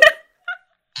 Sex toy.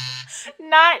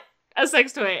 Not a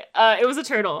sex toy. It was a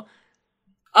turtle.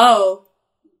 Oh,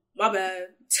 my bad.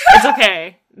 It's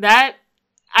okay. That,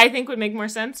 I think, would make more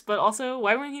sense, but also,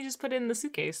 why wouldn't he just put it in the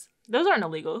suitcase? Those aren't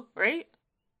illegal, right?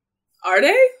 Are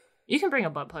they? You can bring a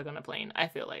butt plug on a plane, I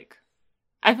feel like.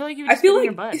 I feel like you would just put it in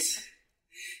your butt.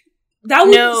 That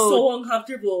would be so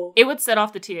uncomfortable. It would set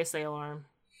off the TSA alarm.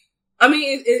 I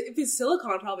mean, if it's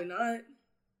silicone, probably not.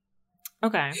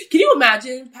 Okay. Can you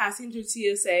imagine passing through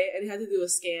TSA and you have to do a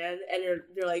scan and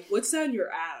they're like, what's on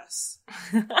your ass?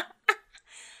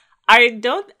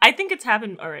 I think it's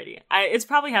happened already. It's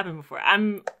probably happened before.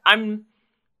 I'm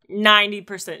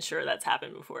 90% sure that's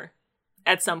happened before.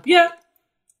 At some point. Yeah.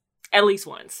 At least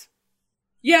once.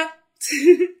 Yeah.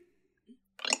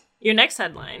 Your next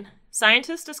headline.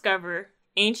 Scientists discover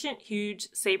ancient huge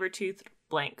saber-toothed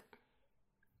blank.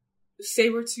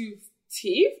 Saber-toothed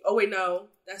teeth? Oh, wait, no.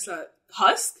 That's not.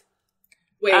 Husk?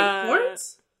 Wait,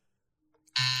 horns?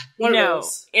 No,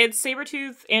 it's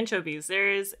saber-toothed anchovies.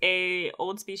 There is a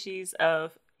old species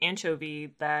of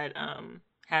anchovy that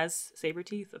has saber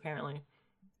teeth, apparently.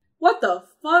 What the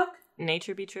fuck?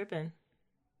 Nature be tripping.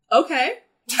 Okay.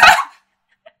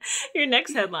 Your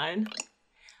next headline.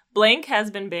 Blank has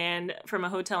been banned from a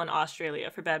hotel in Australia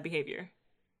for bad behavior.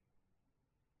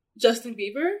 Justin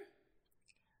Bieber?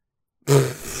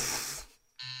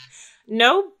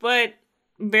 No, but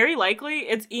very likely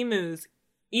it's emus.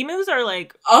 Emus are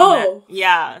like... Oh!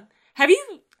 Yeah.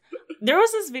 There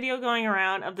was this video going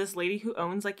around of this lady who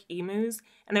owns like emus,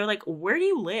 and they were like, where do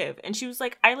you live? And she was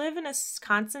like, I live in a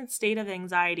constant state of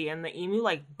anxiety, and the emu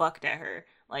like bucked at her.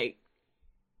 Like...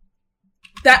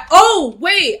 That, oh,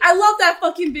 wait, I love that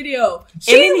fucking video.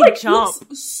 She made me like jump.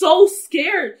 Looks so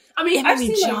scared. I mean, I've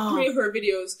seen jump. like 3 of her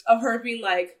videos of her being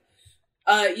like,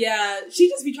 yeah, she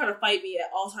just be trying to fight me at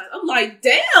all times. I'm like,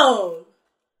 damn,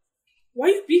 why are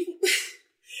you beefing?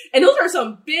 And those are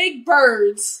some big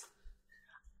birds.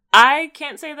 I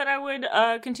can't say that I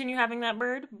would continue having that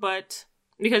bird, but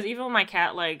because even when my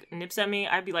cat like nips at me,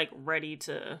 I'd be like ready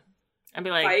to. I'd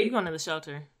be like, fight? you going to the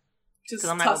shelter? Because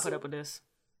I'm not gonna put up with this.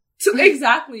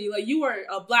 Exactly, like you are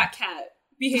a black cat.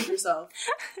 Behave yourself.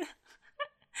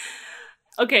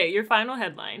 Okay, your final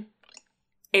headline.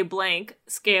 A blank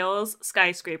scales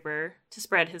skyscraper to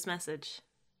spread his message.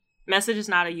 Message is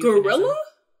not a euphemism. Gorilla?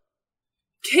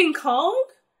 King Kong?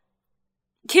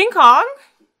 King Kong?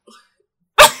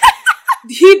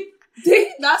 Did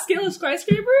he not scale a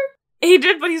skyscraper? He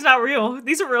did, but he's not real.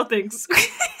 These are real things.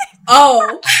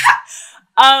 Oh.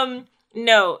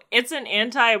 No, it's an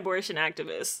anti-abortion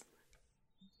activist.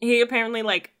 He apparently,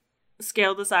 like,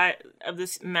 scaled the side of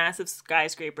this massive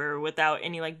skyscraper without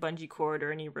any, like, bungee cord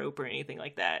or any rope or anything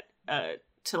like that.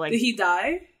 To, like... Did he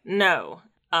die? No.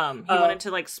 He wanted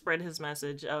to, like, spread his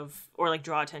message of... Or, like,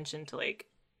 draw attention to, like,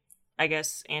 I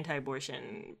guess,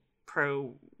 anti-abortion,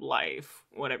 pro-life,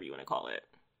 whatever you want to call it.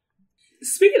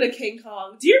 Speaking of King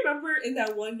Kong, do you remember in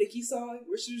that one Nicki song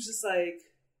where she was just like...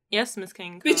 Yes, Miss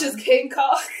King Kong. Bitches King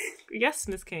Kong? Yes,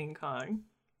 Miss King Kong.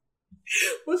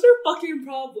 What's her fucking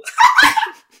problem?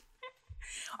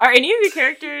 Are any of your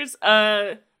characters,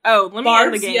 let me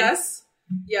end the game. Yes.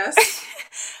 Yes.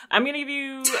 I'm gonna give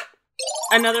you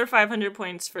another 500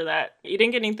 points for that. You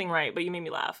didn't get anything right, but you made me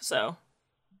laugh, so.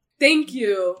 Thank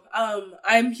you.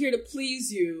 I'm here to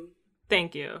please you.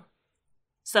 Thank you.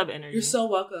 Sub energy. You're so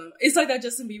welcome. It's like that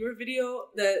Justin Bieber video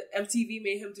that MTV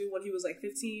made him do when he was like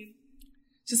 15.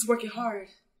 Just working hard.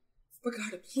 Working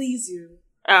hard to please you.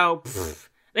 Oh, pfft.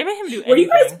 They made him do anything. Were you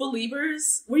guys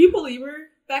believers? Were you a believer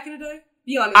back in the day?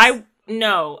 Be honest.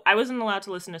 No, I wasn't allowed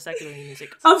to listen to secular music.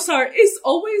 I'm sorry. It's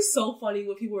always so funny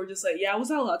when people are just like, yeah, I was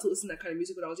not allowed to listen to that kind of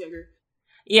music when I was younger.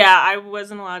 Yeah, I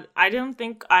wasn't allowed. I don't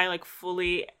think I, like,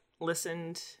 fully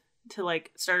listened to,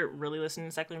 like, started really listening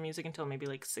to secular music until maybe,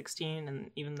 like, 16,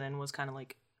 and even then was kind of,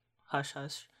 like,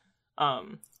 hush-hush.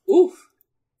 Oof.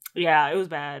 Yeah, it was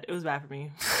bad. It was bad for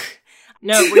me.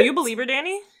 No, were you a believer,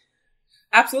 Danny?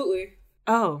 Absolutely.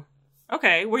 Oh,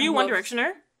 okay. Were you One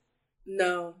Directioner?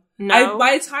 No. No?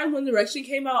 By the time One Direction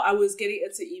came out, I was getting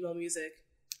into emo music.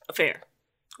 Fair.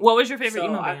 What was your favorite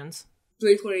emo bands?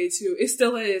 Blink-182. It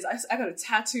still is. I got a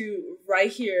tattoo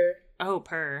right here. Oh,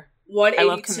 purr. 182.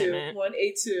 I love commitment.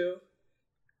 182.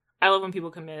 I love when people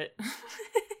commit.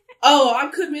 Oh,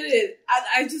 I'm committed.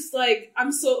 I just like,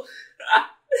 I'm so...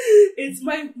 It's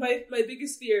my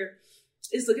biggest fear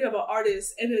is looking up an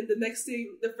artist, and then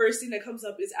the first thing that comes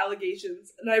up is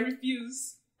allegations, and I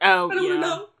refuse. Oh, I don't want to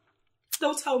know.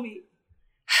 Don't tell me.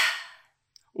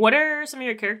 What are some of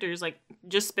your characters, like,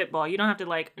 just spitball? You don't have to,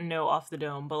 like, know off the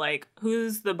dome, but, like,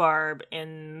 who's the barb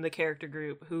in the character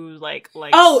group who, like...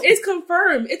 Oh, it's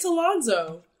confirmed. It's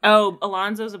Alonzo. Oh,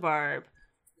 Alonzo's a barb.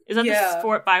 Is that the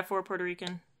 5'4" Puerto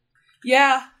Rican?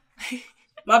 Yeah.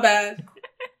 My bad.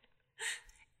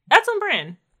 That's on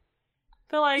brand.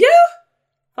 I feel like...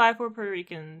 5'4" Puerto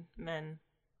Rican men.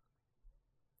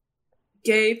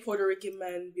 Gay Puerto Rican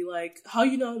men be like, how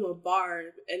you know I'm a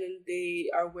barb? And then they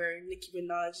are wearing Nicki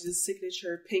Minaj's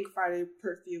signature Pink Friday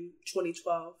perfume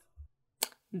 2012.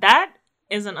 That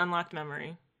is an unlocked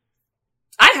memory.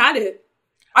 I had it.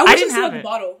 I wish I still had the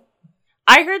bottle.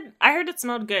 I heard it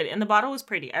smelled good, and the bottle was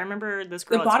pretty. I remember this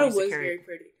girl. The bottle was very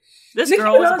pretty. This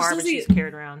girl was a barb and she's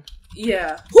carried around.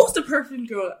 Yeah. Who's the perfume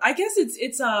girl? I guess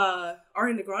it's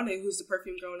Ariana Grande who's the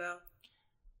perfume girl now.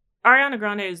 Ariana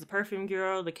Grande is the perfume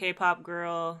girl, the K-pop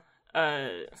girl.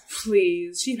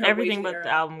 Please, she's everything but the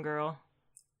album girl.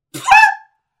 She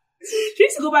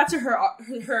needs to go back to her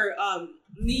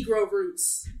Negro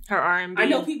roots. Her R&B. I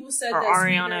know people said her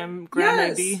Ariana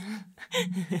Grande. Yes.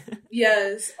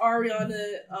 Yes,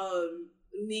 Ariana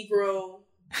Negro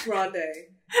Grande.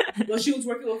 When she was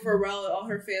working with Pharrell, all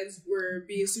her fans were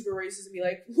being super racist and be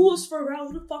like, "Who's Pharrell?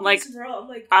 Who the fuck is Pharrell?" I'm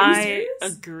like, are you serious? I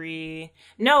agree.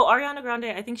 No, Ariana Grande,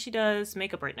 I think she does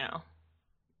makeup right now.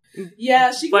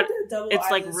 Yeah, she got the double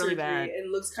it's like eyelid really surgery bad.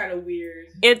 And looks kind of weird.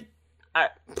 I'm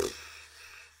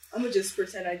gonna just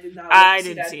pretend I did not. I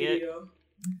didn't see video.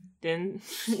 Didn't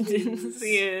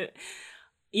see it.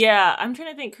 Yeah, I'm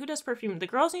trying to think who does perfume. The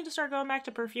girls need to start going back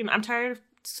to perfume. I'm tired of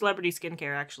celebrity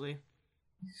skincare, actually.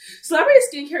 Celebrity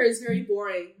skincare is very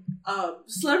boring.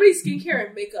 Celebrity skincare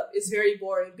and makeup is very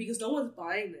boring because no one's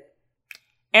buying it.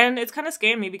 And it's kind of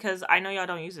scammy because I know y'all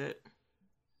don't use it.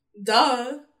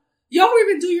 Duh. Y'all don't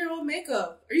even do your own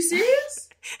makeup. Are you serious?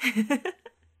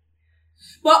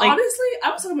 But honestly, I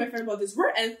was talking to my friend about this.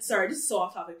 Sorry, this is so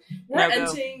off topic. We're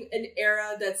entering an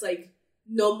era that's like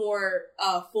no more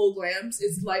full glams.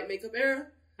 It's light makeup era.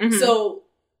 Mm-hmm. So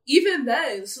even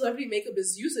then, celebrity makeup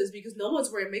is useless because no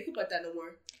one's wearing makeup like that no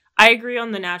more. I agree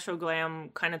on the natural glam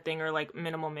kind of thing or like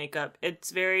minimal makeup.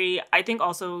 It's very, I think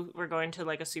also we're going to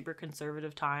like a super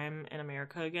conservative time in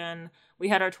America again. We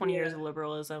had our 20 years of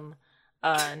liberalism.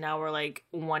 Now we're like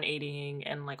 180ing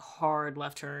and like hard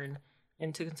left turn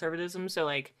into conservatism. So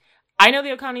like, I know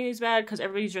the economy is bad because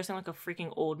everybody's dressing like a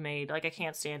freaking old maid. Like I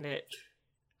can't stand it.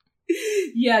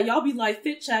 Yeah, y'all be like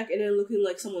fit check and then looking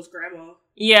like someone's grandma.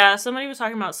 Yeah, somebody was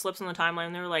talking about slips on the timeline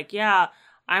and they were like, yeah,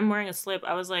 I'm wearing a slip.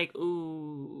 I was like,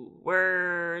 ooh,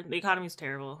 the economy's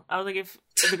terrible. I was like, if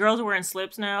the girls are wearing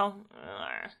slips now,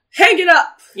 hang it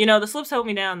up. You know, the slips help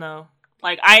me down though.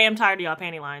 Like, I am tired of y'all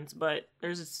panty lines, but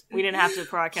we didn't have to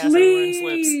broadcast we were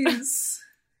wearing slips.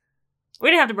 We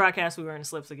didn't have to broadcast we were wearing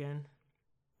slips again.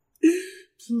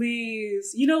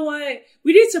 Please. You know what?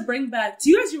 We need to bring back... Do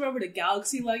you guys remember the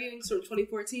Galaxy leggings from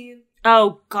 2014?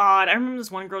 Oh, God. I remember this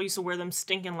one girl used to wear them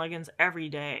stinking leggings every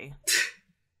day.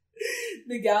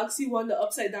 The Galaxy one, the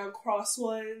upside-down cross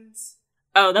ones.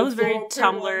 Oh, that was very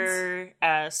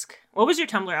Tumblr-esque. What was your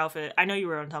Tumblr outfit? I know you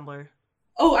were on Tumblr.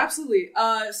 Oh, absolutely.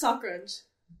 Sock grunge.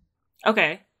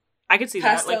 Okay. I could see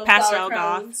that. Like pastel goth.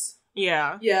 Crowns.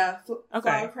 Yeah. Yeah.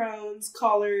 Flower crowns,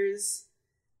 collars,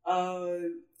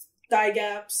 thigh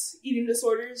gaps, eating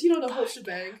disorders. You know, the whole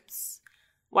shebang.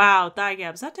 Wow, thigh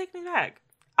gaps. That takes me back.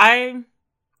 I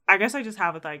guess I just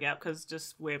have a thigh gap because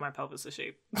just way my pelvis is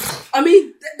shaped. I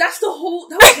mean, that was the whole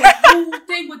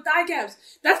thing with thigh gaps.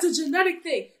 That's a genetic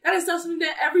thing. That is not something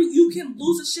that you can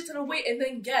lose a shit ton of weight and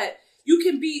then get. You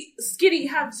can be skinny,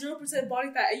 have 0%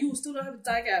 body fat, and you will still not have a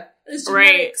thigh gap. It's genetics.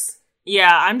 Right.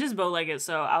 Yeah, I'm just bow-legged,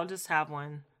 so I'll just have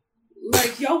one.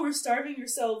 Like, y'all were starving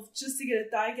yourself just to get a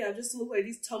thigh gap, just to look like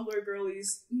these Tumblr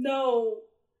girlies. No.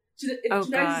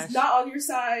 Genetics is not on your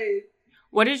side.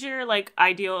 What is your, like,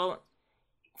 ideal...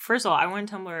 First of all, I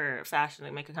want Tumblr fashion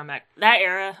to make a comeback. That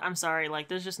era, I'm sorry, like,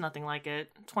 there's just nothing like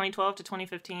it. 2012 to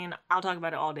 2015, I'll talk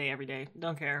about it all day, every day.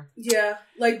 Don't care. Yeah,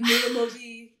 like new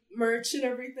emoji merch and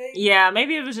everything. Yeah,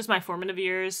 maybe it was just my formative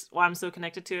years why I'm so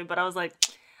connected to it, but I was like,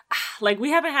 we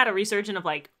haven't had a resurgence of,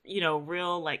 like, you know,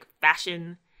 real, like,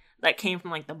 fashion that came from,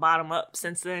 like, the bottom up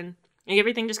since then. And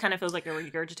everything just kind of feels like a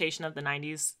regurgitation of the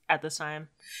 90s at this time.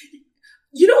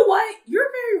 You know what? You're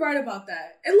very right about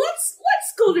that. And let's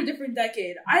go to a different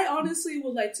decade. I honestly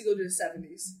would like to go to the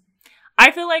 70s.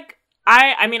 I feel like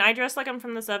I mean, I dress like I'm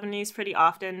from the 70s pretty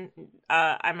often.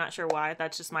 I'm not sure why.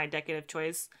 That's just my decade of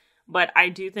choice. But I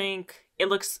do think it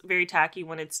looks very tacky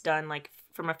when it's done like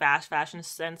from a fast fashion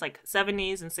sense. Like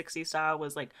 70s and 60s style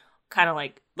was like kind of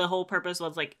like the whole purpose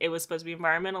was like it was supposed to be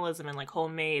environmentalism and like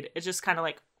homemade. It's just kind of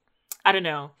like, I don't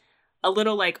know, a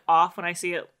little like off when I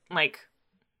see it like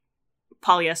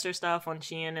polyester stuff on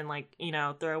Shein and like, you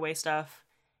know, throwaway stuff.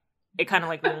 It kind of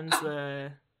like ruins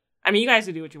the, I mean, you guys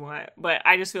can do what you want, but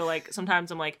I just feel like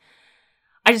sometimes I'm like,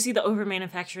 I just see the over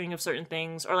manufacturing of certain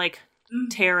things or like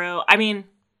tarot. I mean,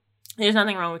 there's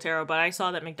nothing wrong with tarot, but I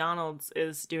saw that McDonald's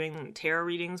is doing tarot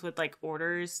readings with like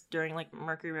orders during like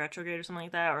Mercury retrograde or something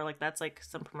like that, or like that's like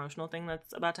some promotional thing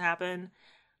that's about to happen.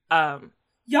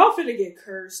 Y'all finna get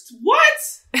cursed.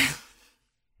 What?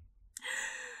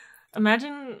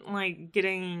 Imagine like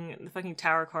getting the fucking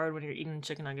tower card when you're eating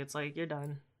chicken nuggets. Like you're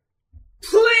done.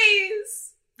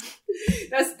 Please.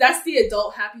 That's the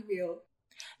adult Happy Meal.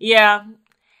 Yeah.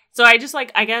 So I just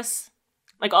like, I guess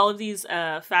like all of these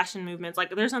fashion movements,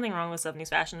 like there's nothing wrong with 70s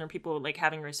fashion or people like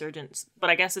having resurgence, but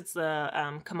I guess it's the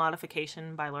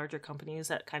commodification by larger companies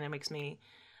that kind of makes me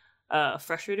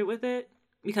frustrated with it,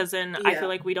 because then I feel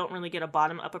like we don't really get a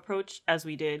bottom up approach as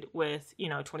we did with, you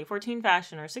know, 2014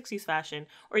 fashion or 60s fashion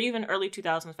or even early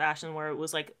 2000s fashion, where it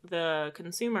was like the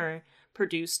consumer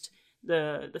produced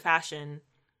the fashion.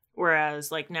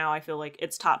 Whereas, like, now I feel like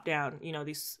it's top down, you know,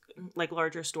 these, like,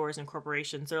 larger stores and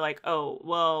corporations, they're like, oh,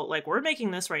 well, like, we're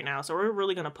making this right now, so we're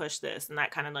really going to push this, and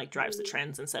that kind of, like, drives the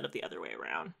trends instead of the other way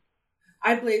around.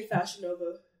 I blame Fashion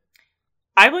Nova.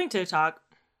 I blame TikTok.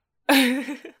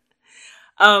 But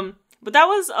that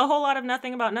was a whole lot of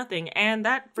nothing about nothing, and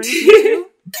that brings me to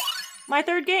my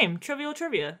third game, Trivial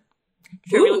Trivia.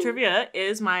 Trivial Trivia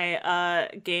is my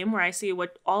game where I see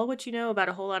what you know about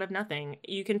a whole lot of nothing.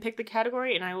 You can pick the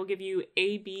category, and I will give you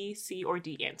A, B, C, or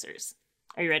D answers.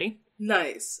 Are you ready?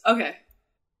 Nice. Okay.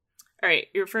 All right.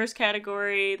 Your first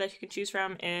category that you can choose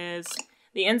from is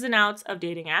the ins and outs of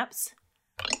dating apps,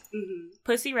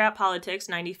 pussy rap politics,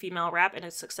 90s female rap and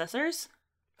its successors,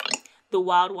 the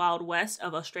wild, wild west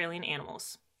of Australian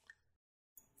animals.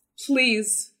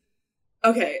 Please.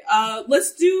 Okay.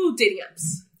 Let's do dating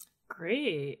apps.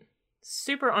 Great.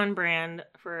 Super on brand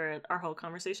for our whole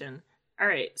conversation. All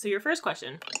right, so your first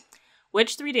question.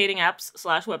 Which 3 dating apps /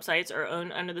 websites are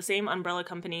owned under the same umbrella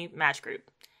company, Match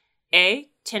Group? A,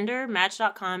 Tinder,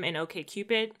 Match.com, and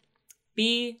OkCupid.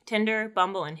 B, Tinder,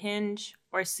 Bumble, and Hinge.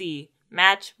 Or C,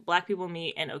 Match, Black People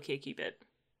Meet, and OkCupid.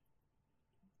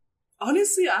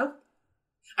 Honestly,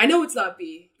 I know it's not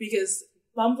B, because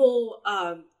Bumble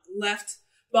left.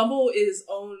 Bumble is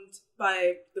owned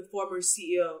by the former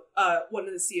CEO, one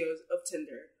of the CEOs of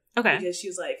Tinder. Okay. Because she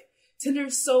was like,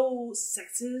 Tinder's so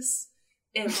sexist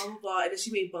and blah, blah, blah. And then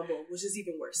she made Bumble, which is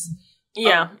even worse.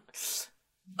 Yeah.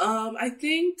 I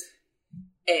think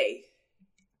A.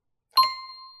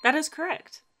 That is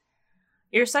correct.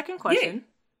 Your second question.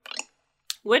 Yay.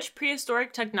 Which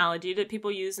prehistoric technology did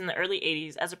people use in the early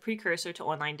 80s as a precursor to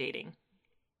online dating?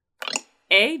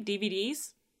 A,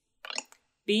 DVDs.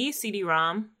 B,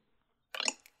 CD-ROM.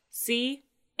 C,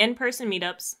 in-person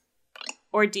meetups.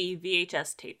 Or D,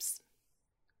 VHS tapes.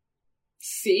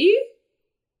 C?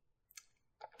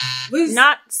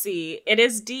 Not C. It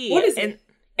is D. What is it?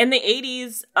 In the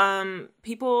 80s,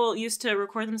 people used to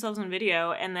record themselves on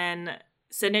video and then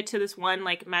send it to this one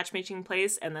like matchmaking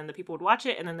place, and then the people would watch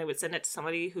it, and then they would send it to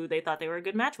somebody who they thought they were a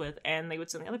good match with, and they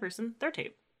would send the other person their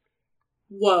tape.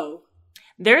 Whoa.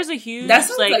 There's a huge... That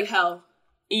sounds like hell.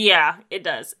 Yeah, it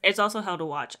does. It's also hell to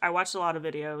watch. I watched a lot of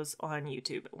videos on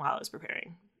YouTube while I was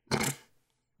preparing.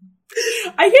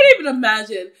 I can't even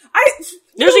imagine.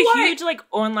 There's a huge like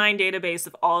online database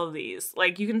of all of these.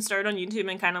 Like you can start on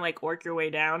YouTube and kind of like work your way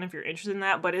down if you're interested in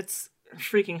that, but it's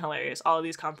freaking hilarious. All of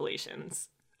these compilations.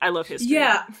 I love history.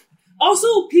 Yeah.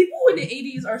 Also, people in the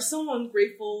 80s are so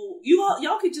ungrateful.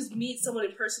 Y'all could just meet someone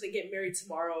in person and get married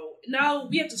tomorrow. Now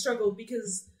we have to struggle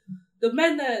because the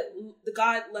men that the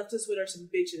God left us with are some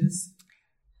bitches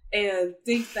and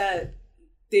think that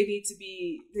they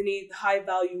need high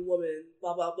value woman,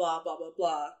 blah, blah, blah, blah, blah,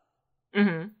 blah.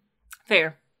 Mm-hmm.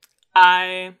 Fair.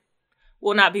 I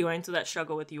will not be going through that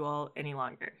struggle with you all any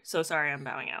longer. So sorry, I'm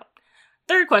bowing out.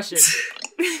 Third question.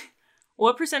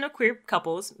 What percent of queer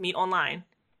couples meet online?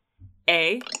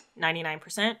 A,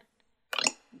 99%.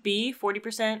 B,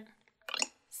 40%.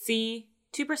 C,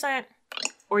 2%.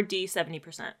 Or D,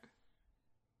 70%.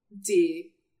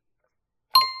 D.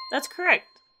 That's correct.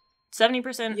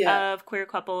 70% of queer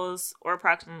couples, or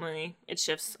approximately, it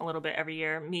shifts a little bit every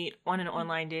year, meet on an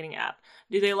online dating app.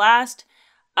 Do they last?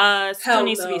 Still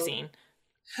needs to be seen.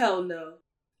 Hell no.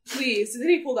 Please. The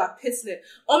dating pool got pissed in it.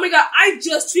 Oh my god, I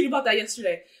just tweeted about that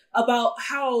yesterday. About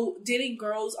how dating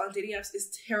girls on dating apps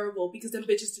is terrible because them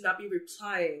bitches do not be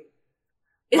replying.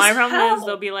 My problem is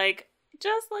they'll be like,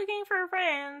 just looking for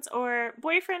friends, or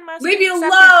boyfriend must leave be me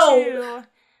accepted alone. too.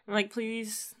 I'm like,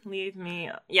 please leave me.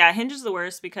 Yeah, Hinge is the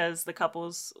worst because the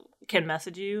couples can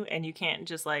message you and you can't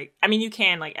just like, I mean, you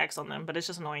can like X on them, but it's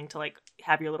just annoying to like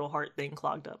have your little heart thing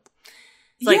clogged up.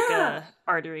 It's like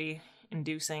artery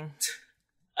inducing.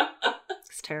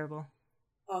 It's terrible.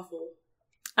 Awful.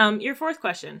 Your fourth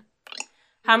question.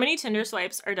 How many Tinder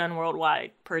swipes are done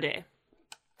worldwide per day?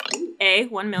 A,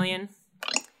 1 million.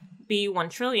 B, 1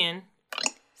 trillion.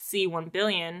 C, 1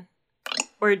 billion.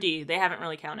 Or D, they haven't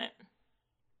really counted.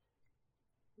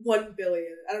 1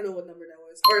 billion. I don't know what number that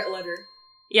was. Or a letter.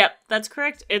 Yep, that's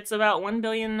correct. It's about 1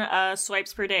 billion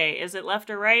swipes per day. Is it left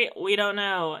or right? We don't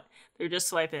know. They're just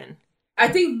swiping. I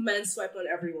think men swipe on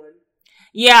everyone.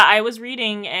 Yeah, I was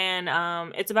reading,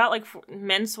 and it's about like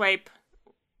men swipe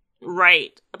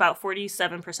right about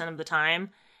 47% of the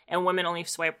time, and women only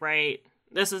swipe right.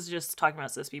 This is just talking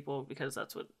about cis people because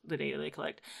that's what the data they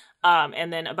collect.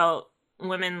 And then about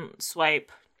women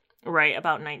swipe right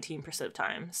about 19% of the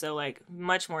time. So like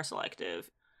much more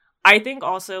selective. I think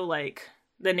also like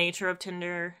the nature of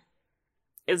Tinder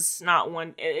is not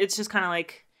one. It's just kind of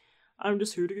like, I'm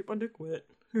just here to get my dick wet.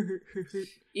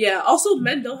 Yeah, also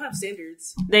men don't have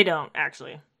standards. They don't,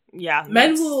 actually. Yeah.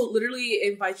 Men will literally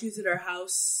invite you to their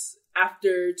house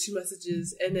after 2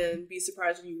 messages and then be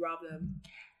surprised when you rob them.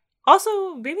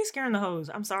 Also, they be scaring the hoes.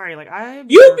 I'm sorry. Like,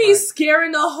 You be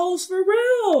scaring the hoes for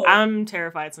real. I'm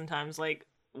terrified sometimes. Like,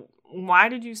 why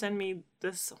did you send me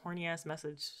this horny ass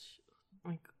message?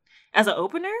 Like, as an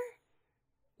opener?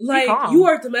 Like, you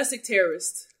are a domestic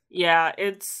terrorist. Yeah,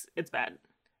 it's bad.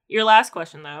 Your last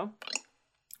question, though.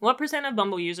 What percent of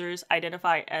Bumble users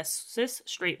identify as cis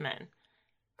straight men?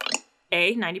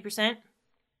 A, 90%.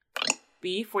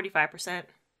 B, 45%.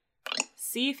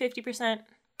 C, 50%.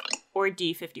 Or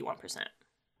D, 51%.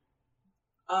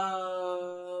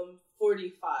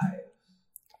 45.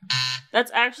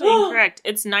 That's actually incorrect.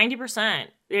 It's 90%.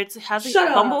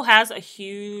 Bumble has a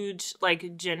huge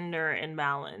like gender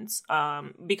imbalance.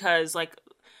 Because like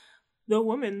the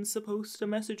woman's supposed to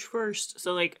message first,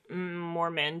 so like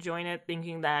more men join it,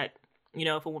 thinking that, you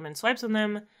know, if a woman swipes on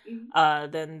them,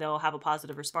 then they'll have a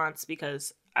positive response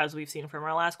because, as we've seen from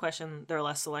our last question, they're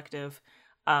less selective.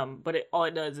 But all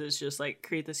it does is just like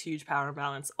create this huge power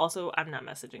imbalance. Also, I'm not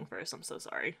messaging first. I'm so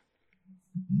sorry.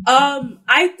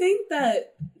 I think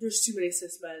that there's too many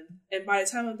cis men, and by the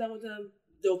time I'm done with them,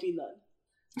 there'll be none.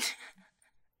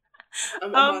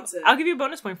 I'll give you a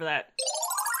bonus point for that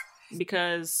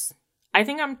because I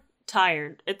think I'm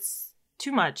tired. It's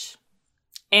too much,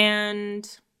 and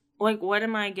like, what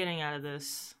am I getting out of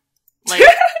this? Like.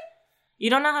 You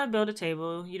don't know how to build a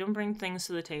table. You don't bring things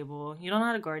to the table. You don't know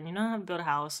how to garden. You don't know how to build a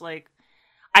house. Like,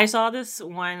 I saw this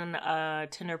one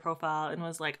Tinder profile and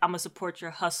was like, I'm going to support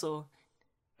your hustle.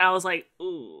 I was like,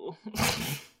 ooh.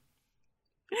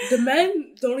 The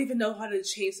men don't even know how to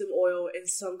change some oil in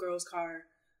some girl's car.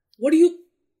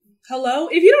 Hello?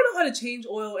 If you don't know how to change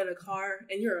oil in a car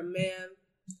and you're a man,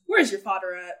 where's your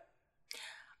father at?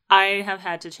 I have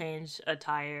had to change a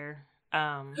tire.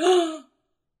 My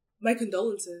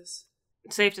condolences.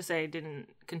 Safe to say, didn't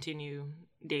continue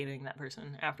dating that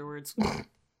person afterwards. I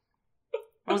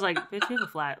was like, bitch, you have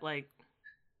a flat. Like,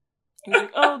 he was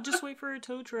like, oh, just wait for a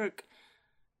tow truck.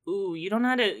 Ooh, you don't know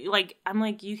how to, like, I'm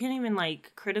like, you can't even,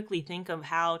 like, critically think of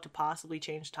how to possibly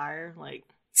change tire. Like,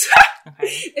 okay.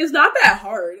 It's not that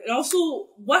hard. And also,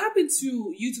 what happened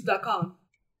to YouTube.com?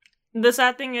 The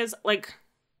sad thing is, like,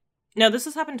 no, this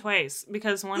has happened twice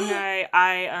because one guy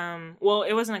well,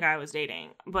 it wasn't a guy I was dating,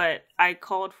 but I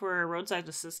called for roadside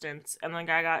assistance and the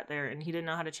guy got there and he didn't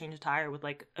know how to change a tire with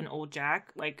like an old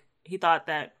jack. Like, he thought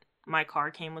that my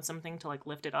car came with something to like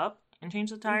lift it up and change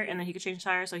the tire, and then he could change the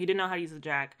tire, so he didn't know how to use the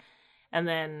jack. And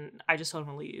then I just told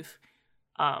him to leave.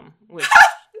 Which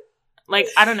like,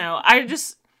 I don't know. I'm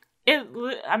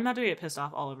about to get pissed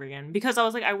off all over again because I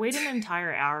was like, I waited an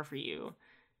entire hour for you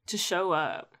to show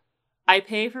up. I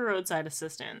pay for roadside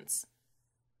assistance.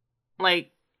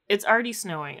 Like, it's already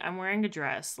snowing. I'm wearing a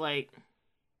dress. Like,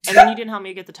 and then you didn't help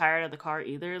me get the tire out of the car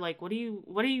either. Like, what are you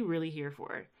really here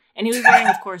for? And he was wearing,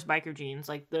 of course, biker jeans,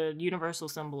 like the universal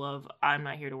symbol of I'm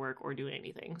not here to work or do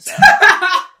anything. So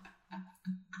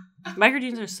biker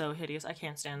jeans are so hideous. I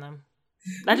can't stand them.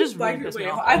 That just really pissed me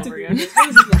off all over again. What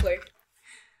does this look like?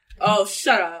 Oh,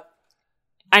 shut up.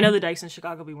 I know the dykes in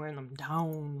Chicago be wearing them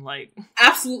down. Like,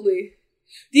 absolutely.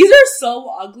 These are so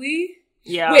ugly.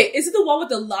 Yeah. Wait, is it the one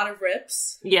with a lot of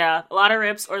rips? Yeah, a lot of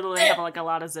rips, or they have like a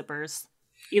lot of zippers.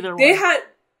 Either one.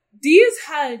 These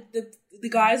had the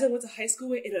guys I went to high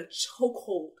school with in a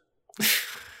chokehold.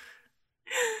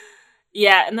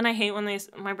 Yeah, and then I hate when I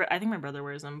think my brother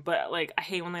wears them, but like I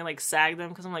hate when they like sag them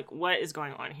because I'm like, what is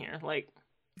going on here? Like,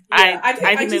 yeah,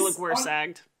 I think they look worse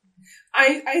sagged.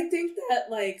 I think that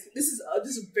like this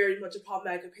is very much a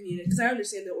problematic opinion because I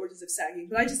understand the origins of sagging,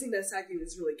 but I just think that sagging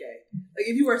is really gay. Like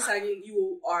if you are sagging,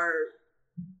 you are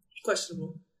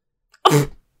questionable.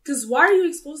 Because why are you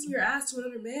exposing your ass to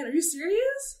another man? Are you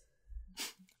serious?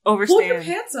 Overstand. Pull your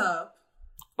pants up.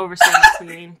 Overstand the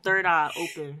queen. Third eye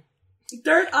open.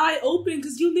 Third eye open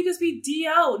because you niggas be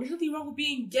DL. There's nothing wrong with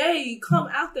being gay. Come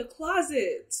out the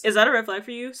closet. Is that a red flag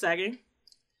for you, sagging?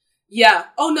 Yeah.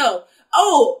 Oh no.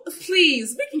 Oh,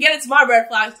 please. We can get into my red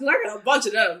flags because I got a bunch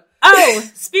of them. Oh,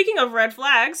 speaking of red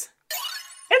flags,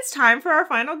 it's time for our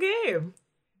final game.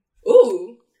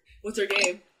 Ooh. What's our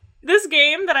game? This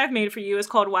game that I've made for you is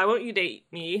called Why Won't You Date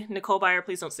Me? Nicole Byer,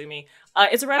 please don't sue me.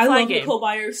 It's a red flag game. I love Nicole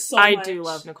Byer so much. I do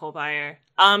love Nicole Byer.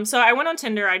 So I went on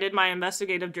Tinder, I did my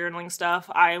investigative journaling stuff,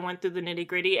 I went through the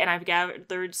nitty-gritty, and I've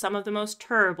gathered some of the most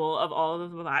terrible of all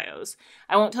of the bios.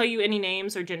 I won't tell you any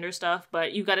names or gender stuff,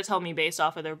 but you've got to tell me based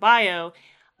off of their bio,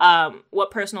 what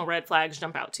personal red flags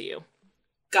jump out to you.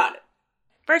 Got it.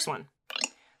 First one.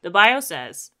 The bio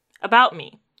says, about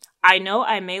me. I know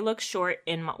I may look short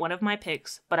in one of my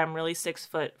pics, but I'm really 6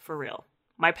 foot for real.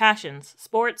 My passions,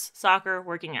 sports, soccer,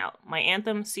 working out. My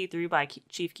anthem, See Through by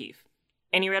Chief Keef.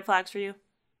 Any red flags for you?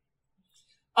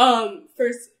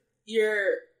 First,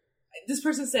 this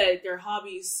person said their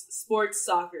hobbies, sports,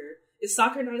 soccer. Is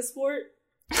soccer not a sport?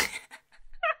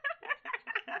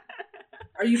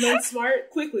 Are you men smart?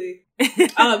 Quickly.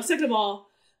 Second of all,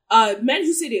 men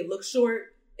who say they look short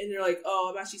and they're like,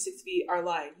 oh, I'm actually 6 feet are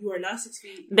lying. You are not 6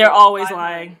 feet. They're always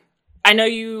lying. I know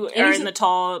you are in the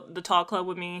tall club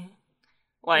with me.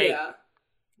 Like, yeah.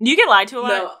 Do you get lied to a lot?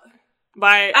 No.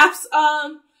 By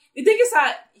the thing is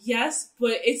that yes,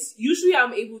 but it's usually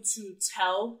I'm able to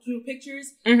tell through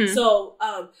pictures. Mm-hmm. So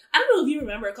I don't know if you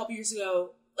remember a couple years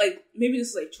ago, like maybe this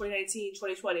is like 2019,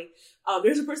 2020.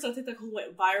 There's a person on TikTok who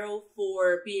went viral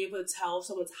for being able to tell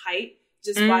someone's height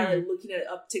just by like looking at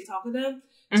up TikTok with them,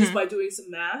 just by doing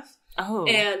some math. Oh,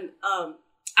 and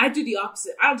I do the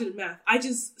opposite. I don't do the math. I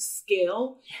just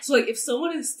scale. So like if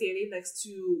someone is standing next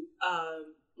to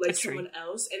like someone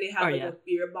else and they have a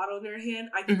beer bottle in their hand,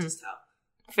 I can just tell.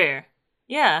 Fair.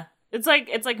 Yeah. It's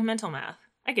like mental math.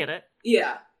 I get it.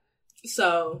 Yeah.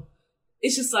 So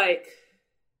it's just like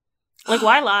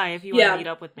why lie if you want to meet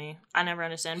up with me? I never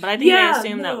understand. But I think they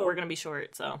assume that we're gonna be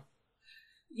short, so.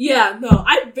 Yeah, no,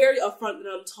 I'm very upfront that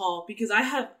I'm tall because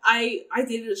I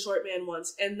dated a short man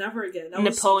once and never again. That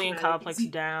Napoleon complex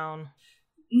down.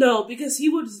 No, because he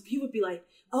would be like,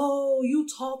 "Oh, you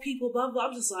tall people, blah blah."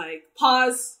 I'm just like,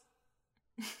 pause.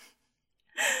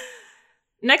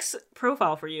 Next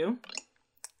profile for you.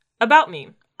 About me.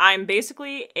 I'm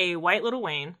basically a white Lil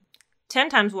Wayne, 10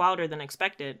 times wilder than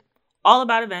expected, all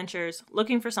about adventures,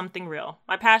 looking for something real.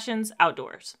 My passions,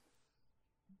 outdoors.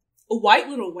 A white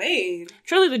Lil Wayne?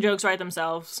 Truly the jokes write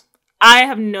themselves. I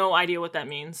have no idea what that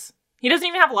means. He doesn't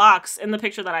even have locks in the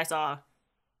picture that I saw.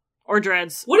 Or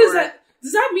dreads. What is that?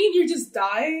 Does that mean you're just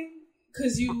dying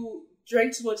because you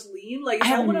drank too much lean? Like, I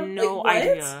have no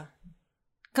idea.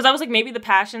 Because I was like, maybe the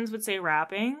passions would say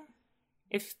rapping.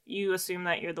 If you assume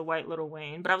that you're the white Lil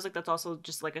Wayne. But I was like, that's also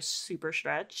just like a super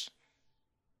stretch.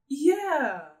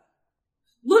 Yeah.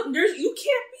 Look, you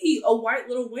can't be a white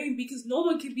Lil Wayne because no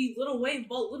one can be Lil Wayne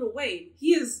but Lil Wayne.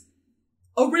 He is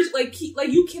original.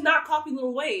 Like you cannot copy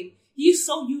Lil Wayne. He is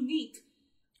so unique.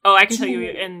 Oh, I can tell you,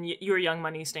 and you're a Young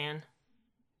Money stan.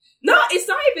 No, it's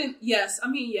not even. Yes, I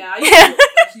mean, yeah, I used to be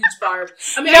a huge Barb.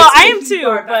 I mean, no, I am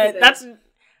too. But that's.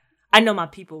 I know my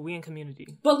people. We in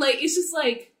community. But like, it's just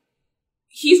like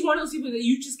he's one of those people that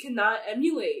you just cannot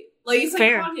emulate. Like it's like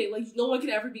Fair. Kanye. Like no one can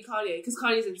ever be Kanye because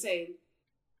Kanye's insane.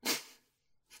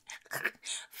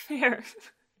 Fair.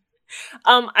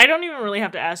 I don't even really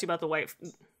have to ask you about the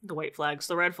white flags,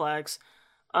 the red flags,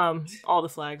 all the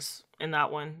flags in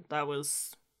that one. That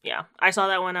was I saw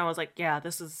that one. I was like, yeah,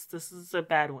 this is a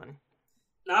bad one.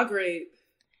 Not great.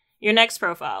 Your next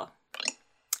profile.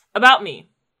 About me.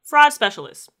 Fraud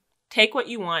specialist. Take what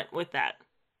you want with that.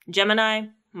 Gemini.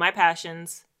 My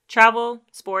passions. Travel.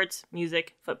 Sports.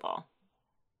 Music. Football.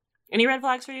 Any red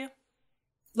flags for you?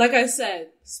 Like I said,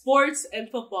 sports and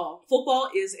football. Football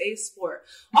is a sport.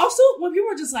 Also, when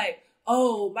people are just like,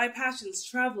 oh, my passion's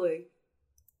traveling.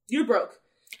 You're broke.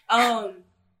 How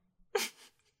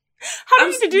do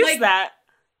you deduce that?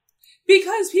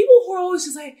 Because people who are always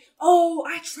just like, oh,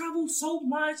 I travel so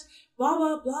much, blah,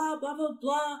 blah, blah, blah, blah,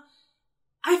 blah.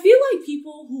 I feel like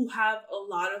people who have a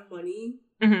lot of money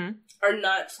are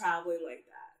not traveling like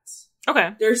that.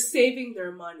 Okay. They're saving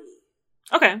their money.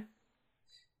 Okay.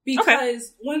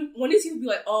 Because when these people be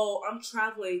like, oh, I'm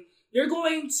traveling, you're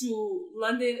going to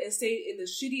London and stay in the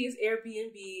shittiest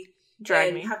Airbnb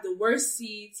and have the worst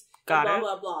seats, and blah,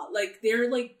 blah, blah. Like, they're,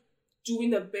 like, doing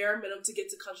the bare minimum to get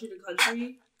to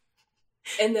country.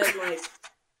 And then, like,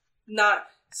 not...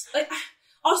 Like,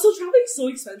 also, traveling is so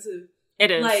expensive.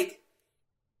 It is. Like,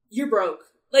 you're broke.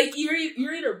 Like, you're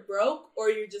either broke or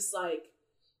you're just, like,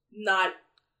 not...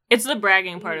 It's the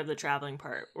bragging part of the traveling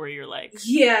part where you're like...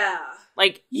 Yeah.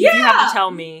 Like, if you have to tell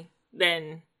me,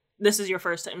 then this is your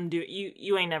first time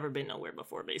you ain't never been nowhere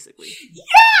before, basically.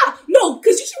 Yeah! No,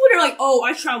 because usually when they're like, oh,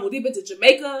 I traveled, they've been to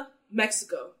Jamaica,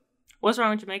 Mexico. What's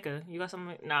wrong with Jamaica? You got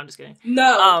something? No, I'm just kidding.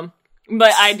 No.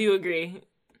 But I do agree.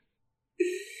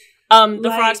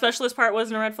 The fraud specialist part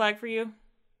wasn't a red flag for you?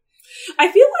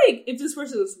 I feel like if this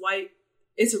person is white,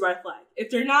 it's a red flag. If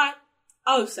they're not,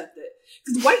 I'll accept it.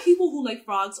 Because white people who like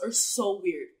frogs are so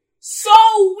weird.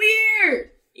 So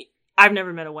weird! I've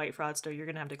never met a white fraudster. You're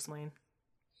going to have to explain.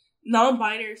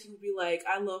 Non-binary people be like,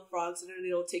 I love frogs, and then they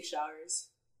don't take showers.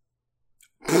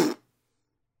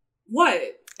 What?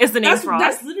 Is the name frog?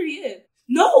 That's literally it.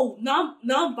 No,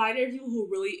 non-binary people who are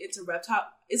really into reptile.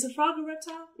 Is a frog a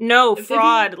reptile? No,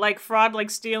 fraud. Like fraud, like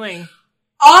stealing.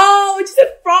 Oh, it just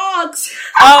said frogs.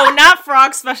 Oh, not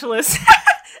frog specialist.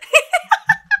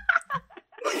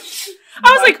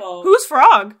 I was like, who's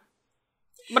frog?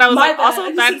 But I was like,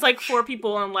 also, that's like 4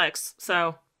 people on Lex,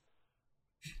 so.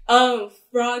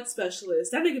 Fraud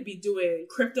specialist. That nigga be doing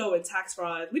crypto and tax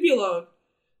fraud. Leave me alone.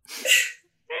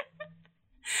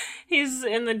 He's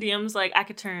in the DMs like, I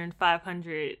could turn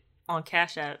 500 on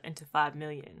Cash App into 5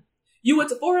 million. You went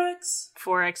to Forex?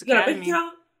 Forex You got a Academy. bank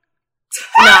account?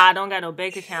 Nah, I don't got no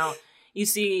bank account. You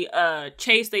see,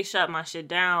 Chase, they shut my shit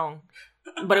down,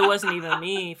 but it wasn't even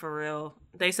me, for real.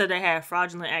 They said they had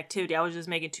fraudulent activity. I was just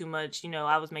making too much,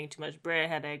 I was making too much bread,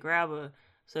 had that grabber,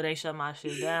 so they shut my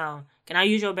shit down. Can I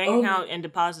use your bank account and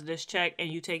deposit this check, and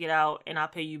you take it out, and I'll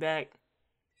pay you back?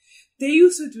 They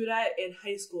used to do that in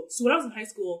high school. So when I was in high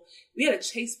school, we had a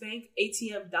Chase Bank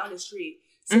ATM down the street.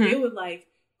 So they would like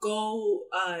go,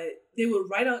 they would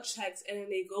write out checks and then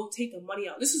they go take the money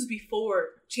out. This was before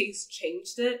Chase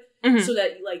changed it so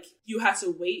that like you had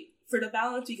to wait for the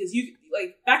balance, because you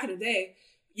like back in the day,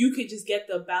 you could just get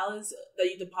the balance that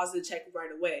you deposited the check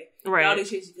right away. Right. Now they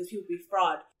changed it because people be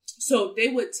fraud. So they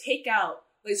would take out,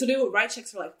 like, so they would write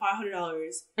checks for like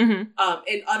 $500.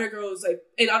 And other girls, like,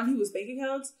 in other people's bank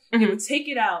accounts, they would take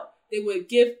it out. They would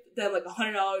give them like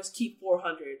 $100, keep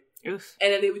 $400. Oof.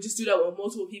 And then they would just do that with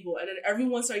multiple people. And then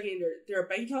everyone started getting their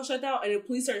bank account shut down. And then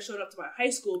police started showing up to my high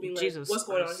school being like, Jesus what's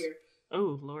going on here?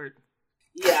 Oh, Lord.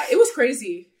 Yeah, it was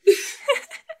crazy.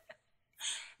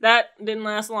 That didn't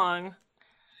last long.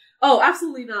 Oh,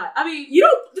 absolutely not. I mean,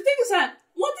 the thing is that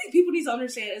one thing people need to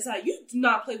understand is that you do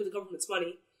not play with the government's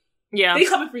money. Yeah. They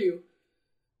coming for you.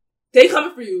 They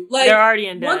coming for you. Like, they're already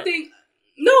in debt. One thing...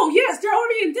 No, yes, they're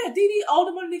already in debt. They need all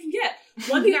the money they can get.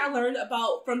 One thing I learned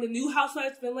from the new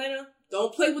Housewives of Atlanta,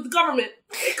 don't play with the government.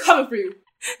 They're coming for you.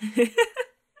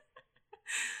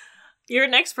 Your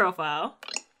next profile.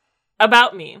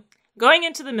 About me. Going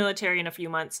into the military in a few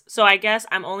months, so I guess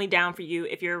I'm only down for you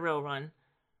if you're a real one.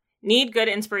 Need good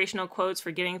inspirational quotes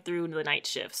for getting through the night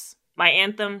shifts. My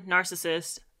anthem,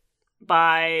 Narcissist,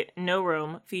 by No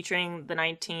Room, featuring the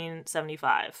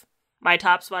 1975. My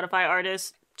top Spotify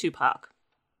artist, Tupac.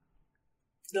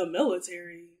 The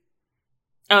military.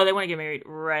 Oh, they want to get married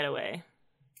right away.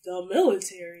 The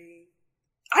military.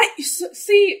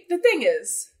 See, the thing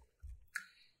is,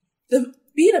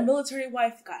 being a military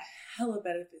wife got hella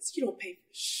benefits. You don't pay for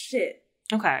shit.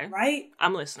 Okay. Right?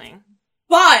 I'm listening.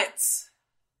 But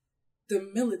the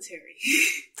military.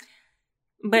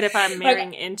 But if I'm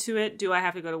marrying into it, do I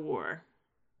have to go to war?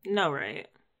 No, right?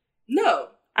 No.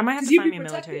 I might have to find me a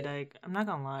military dyke. I'm not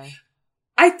gonna lie.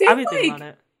 I've been thinking about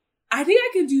it. I think I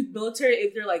can do military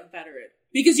if they're like veteran,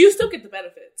 because you still get the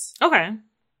benefits. Okay.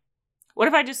 What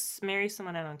if I just marry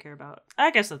someone I don't care about? I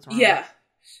guess that's wrong. Yeah.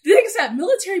 The thing is that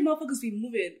military motherfuckers be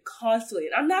moving constantly,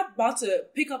 and I'm not about to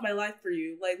pick up my life for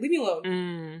you. Like, leave me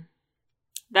alone.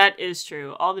 That is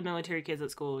true. All the military kids at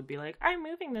school would be like, I'm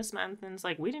moving this month. And it's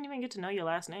like, we didn't even get to know your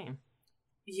last name.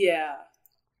 Yeah.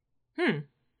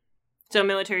 So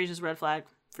military is just red flag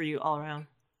for you all around.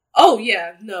 Oh,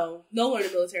 yeah. No one in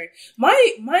the military.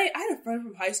 I had a friend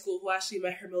from high school who actually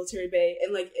met her military bae,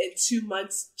 and like in 2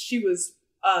 months, she was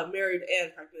married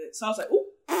and pregnant. So I was like, ooh.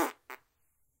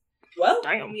 Well,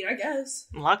 damn. I mean, I guess.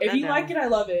 If you like it, I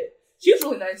love it. She was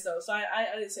really nice, though, so I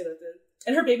didn't say nothing.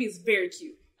 And her baby is very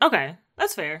cute. Okay,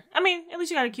 that's fair. I mean, at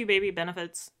least you got a cute baby.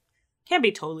 Benefits. Can't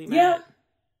be totally mad. Yeah.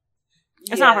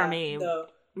 It's not for me. No.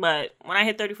 But when I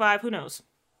hit 35, who knows?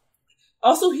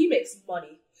 Also, he makes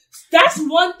money. That's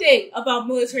one thing about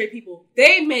military people.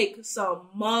 They make some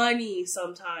money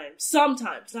sometimes.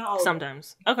 Sometimes, not always.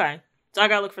 Sometimes. Okay. So I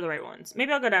gotta look for the right ones.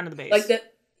 Maybe I'll go down to the base. Like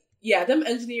that. Yeah, them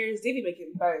engineers, they be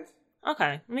making bank.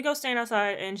 Okay. Let me go stand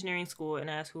outside engineering school and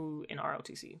ask who in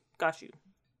ROTC. Got you.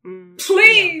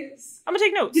 Please! Yeah. I'm gonna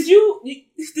take notes. Did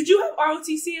you have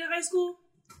ROTC in high school?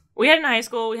 We had it in high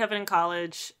school. We have it in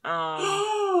college.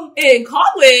 In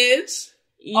college?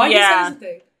 Yeah.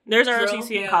 Thing. There's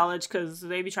ROTC in college because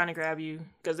they be trying to grab you.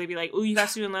 Because they be like, ooh, you got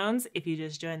student loans? If you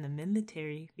just join the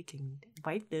military, we can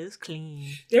wipe those clean.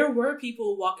 There were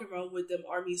people walking around with them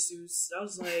army suits. I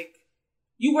was like,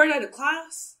 you weren't at a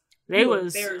class? They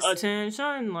was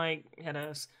attention, like, head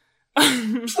ass.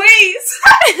 Please!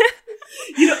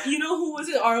 You know who was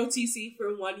in ROTC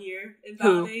for 1 year in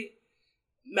Validate?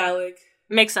 Malik.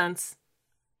 Makes sense.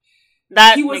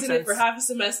 That he was in it for half a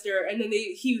semester, and then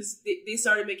they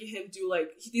started making him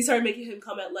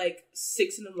come at like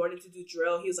 6 a.m. to do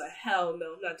drill. He was like, "Hell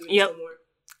no, I'm not doing this anymore."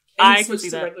 And he switched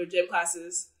to regular gym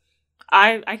classes.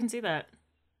 I can see that.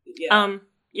 Yeah.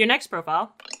 Your next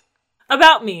profile.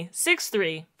 About me,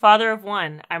 6'3", father of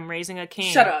 1. I'm raising a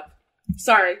king. Shut up.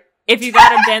 Sorry. If you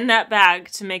gotta bend that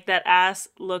back to make that ass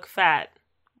look fat,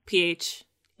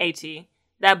 PHAT.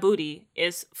 That booty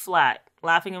is flat.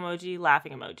 Laughing emoji,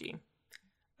 laughing emoji.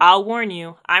 I'll warn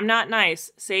you, I'm not nice.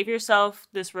 Save yourself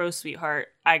this rose, sweetheart.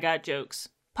 I got jokes.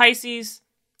 Pisces,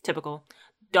 typical.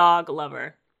 Dog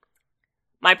lover.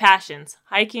 My passions,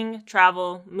 hiking,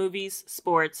 travel, movies,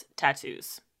 sports,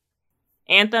 tattoos.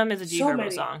 Anthem is a G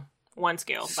Herbo song. 1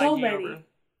 scale by G Herbo.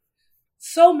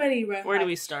 So many red flags. Where do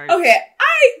we start? Okay,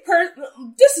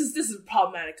 this is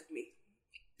problematic of me.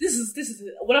 This is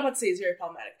what I'm about to say is very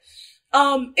problematic.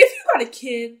 If you got a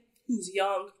kid who's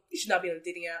young, you should not be on a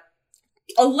dating app.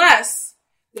 Unless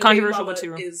controversial but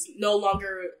true is no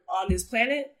longer on this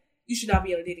planet, you should not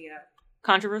be on a dating app.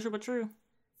 Controversial but true.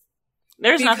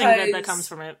 There's nothing good that comes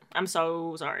from it. I'm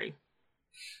so sorry.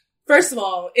 First of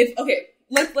all,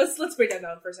 let's break that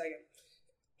down for a second.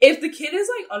 If the kid is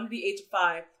like under the age of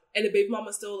 5 and the baby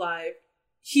mama's still alive,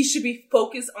 he should be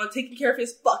focused on taking care of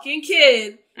his fucking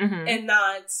kid and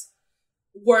not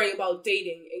worrying about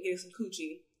dating and getting some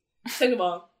coochie. Second of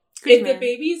all, if the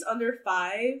baby's under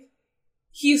 5,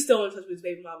 he's still in touch with his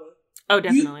baby mama. Oh,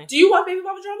 definitely. Do you want baby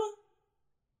mama drama?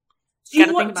 Do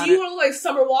you want to like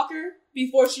Summer Walker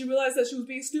before she realized that she was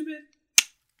being stupid?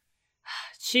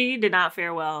 She did not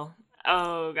fare well.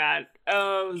 Oh, God.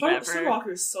 Oh, it was bad for her. Summer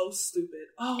Walker is so stupid.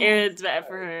 Oh, it's bad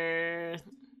for her.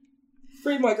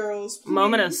 Free my girls, please.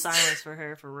 Moment of silence for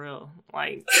her, for real.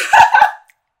 Like,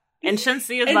 and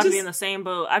Shensea's about to be in the same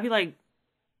boat. I'd be like,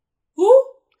 who?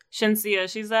 Shenseea.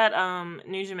 She's that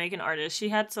new Jamaican artist. She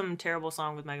had some terrible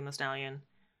song with Megan Thee Stallion.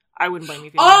 I wouldn't blame you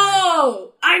if you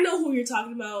I know who you're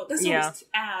talking about. That song was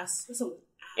ass.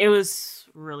 It was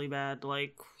really bad.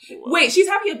 Like, wait, she's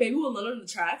having a baby with Lil on the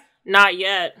track? Not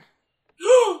yet.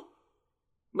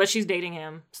 But she's dating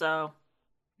him, so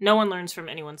no one learns from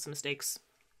anyone's mistakes.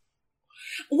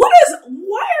 Why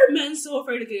are men so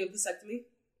afraid to get a vasectomy?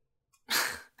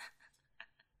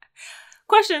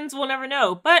 Questions we'll never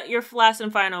know, but your last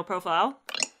and final profile.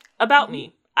 About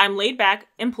me. I'm laid back,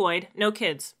 employed, no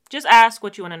kids. Just ask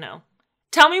what you want to know.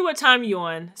 Tell me what time you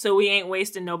on, so we ain't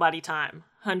wasting nobody time.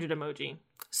 100 emoji.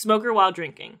 Smoker while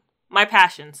drinking. My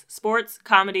passions. Sports,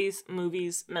 comedies,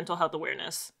 movies, mental health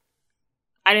awareness.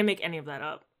 I didn't make any of that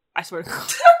up. I swear to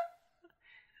God.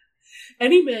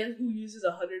 Any man who uses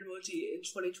 100 emoji in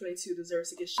 2022 deserves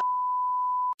to get shot.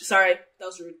 Sorry, that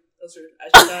was rude. I should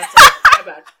not say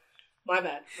that. My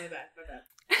bad.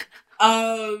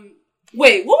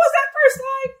 Wait, what was that first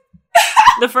line?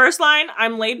 The first line,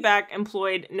 I'm laid back,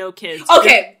 employed, no kids.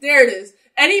 Okay, there it is.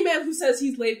 Any man who says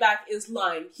he's laid back is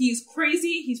lying. He's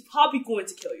crazy. He's probably going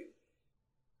to kill you.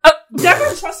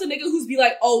 Never trust a nigga who's be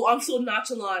like, oh, I'm so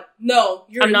nonchalant. No,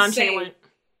 you're insane. Nonchalant.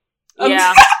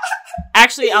 Yeah.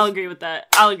 Actually, I'll agree with that.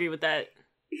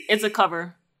 It's a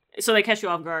cover. So they catch you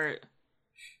off guard.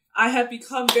 I have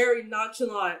become very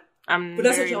nonchalant. But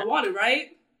that's what y'all wanted,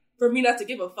 right? For me not to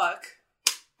give a fuck.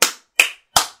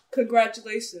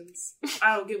 Congratulations.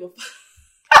 I don't give a fuck.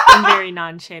 I'm very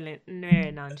nonchalant.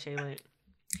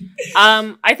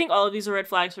 I think all of these are red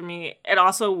flags for me. It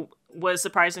also was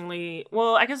surprisingly,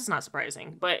 well, I guess it's not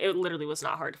surprising, but it literally was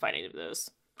not hard to find any of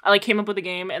those. I came up with a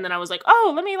game and then I was like,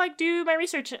 oh, let me do my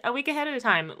research a week ahead of the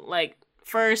time.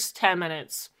 First 10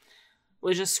 minutes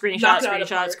was just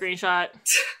screenshot.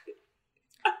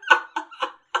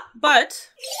 But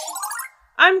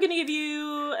I'm going to give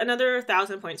you another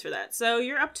 1,000 points for that. So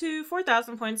you're up to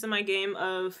 4,000 points in my game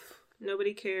of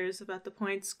nobody cares about the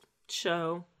points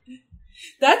show.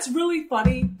 That's really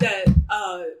funny that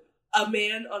a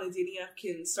man on a dating app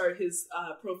can start his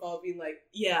profile being like,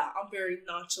 yeah, I'm very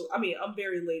nonchalant. I mean, I'm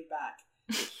very laid back.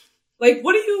 Like,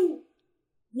 what?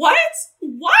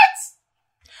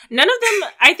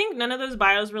 I think none of those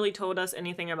bios really told us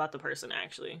anything about the person,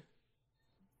 actually.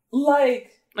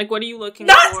 Like, what are you looking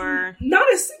for?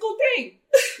 Not a single thing.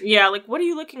 Yeah, like, what are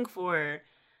you looking for?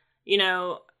 You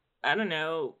know, I don't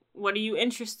know. What are you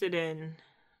interested in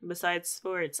besides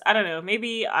sports? I don't know.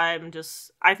 Maybe I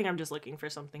think I'm just looking for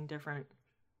something different.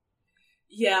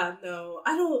 Yeah, no,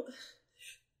 I don't.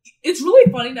 It's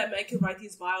really funny that men can write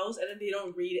these bios and then they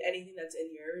don't read anything that's in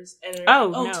yours. And they're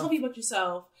like, no. Tell me about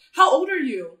yourself. How old are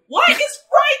you? What? It's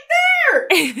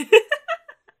right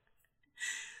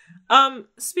there!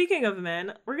 Speaking of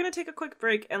men, we're going to take a quick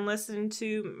break and listen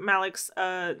to Malik's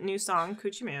new song,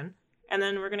 Coochie Man. And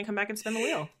then we're going to come back and spin the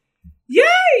wheel.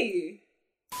 Yay!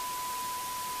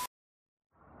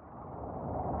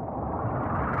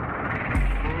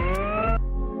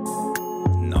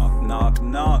 Knock, knock,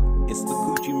 knock. It's the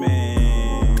Coochie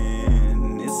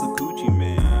Man. It's the Coochie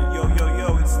Man. Yo, yo,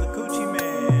 yo, it's the Coochie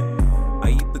Man. I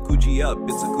eat the coochie up,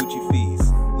 it's a coochie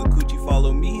feast. The coochie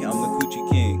follow me, I'm the Coochie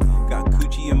King. Got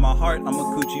coochie in my heart, I'm a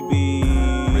coochie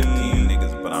bean. Rip to you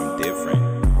niggas, but I'm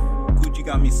different. Coochie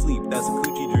got me sleep, that's a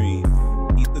coochie dream.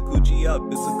 Eat the coochie up,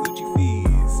 it's a coochie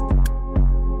feast.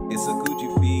 It's a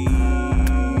coochie feast.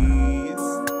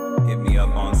 Hit me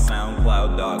up on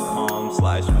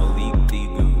soundcloud.com/Malik D.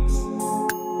 Goose.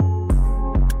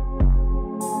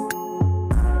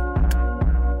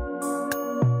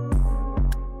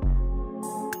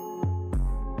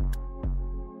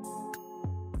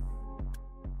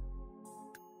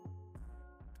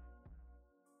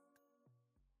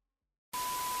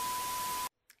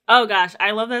 Oh gosh,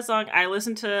 I love that song. I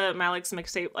listened to Malik's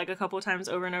mixtape like a couple of times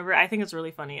over and over. I think it's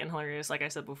really funny and hilarious, like I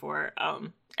said before.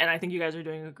 And I think you guys are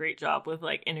doing a great job with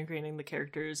like integrating the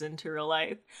characters into real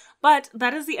life. But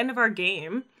that is the end of our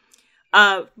game.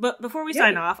 But before we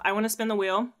sign off, I want to spin the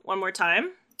wheel one more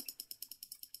time.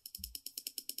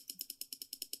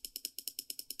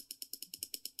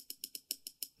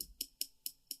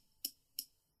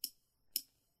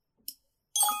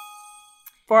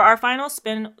 For our final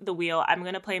spin the wheel, I'm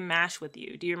going to play MASH with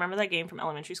you. Do you remember that game from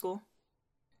elementary school?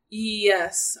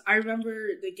 Yes, I remember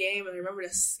the game and I remember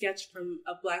the sketch from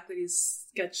a Black Lady's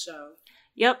sketch show.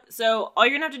 Yep, so all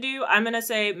you're going to have to do, I'm going to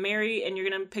say Mary, and you're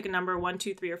going to pick a number 1,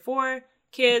 2, 3, or 4.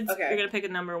 Kids, you're going to pick a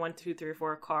number 1, 2, 3, or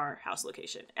 4, car, house,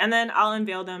 location. And then I'll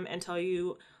unveil them and tell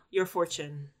you your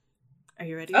fortune. Are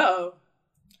you ready? Uh-oh.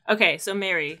 Okay, so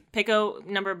Mary, pick a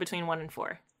number between 1 and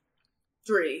 4.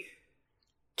 3.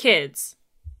 Kids.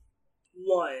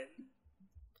 1.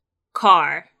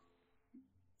 Car.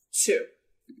 2.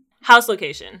 House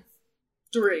location.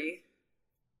 3.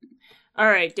 All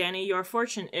right, Danny, your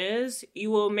fortune is you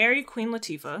will marry Queen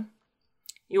Latifah.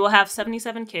 You will have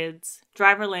 77 kids,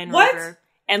 drive a Land Rover,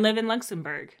 and live in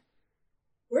Luxembourg.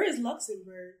 Where is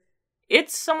Luxembourg?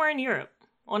 It's somewhere in Europe.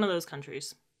 One of those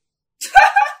countries.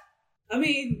 I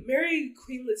mean, marry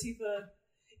Queen Latifah.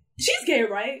 She's gay,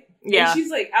 right? Yeah. And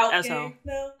she's like out as gay hell.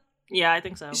 now? Yeah, I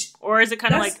think so. Or is it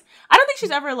kind of like... I don't think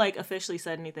she's ever like officially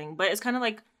said anything, but it's kind of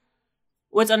like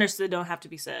what's understood don't have to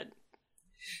be said.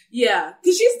 Yeah,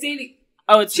 because she's dating...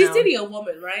 She's dating a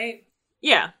woman, right?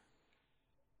 Yeah.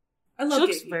 I love she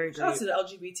looks very Shout out to the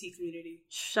LGBT community.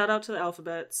 Shout out to the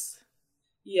alphabets.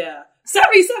 Yeah.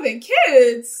 77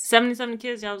 kids! 77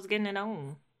 kids, y'all was getting it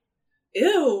on.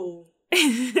 Ew.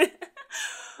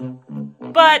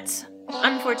 But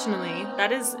unfortunately,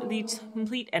 that is the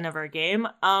complete end of our game.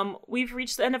 We've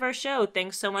reached the end of our show.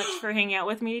 Thanks so much for hanging out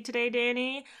with me today,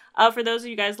 Danny. For those of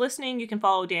you guys listening, you can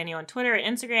follow Danny on Twitter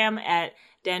and Instagram at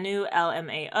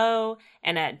DanuLMAO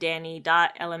and at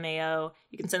Danny.LMAO.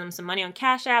 You can send them some money on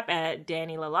Cash App at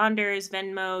Danny Lalanders,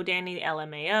 Venmo, Danny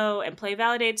LMAO, and play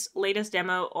Validate's latest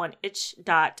demo on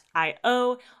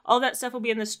itch.io. All that stuff will be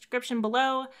in the description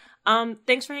below.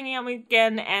 Thanks for hanging out with me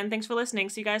again, and thanks for listening.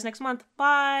 See you guys next month.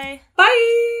 Bye!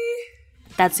 Bye!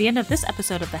 That's the end of this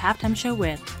episode of The Halftime Show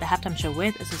With. The Halftime Show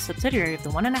With is a subsidiary of the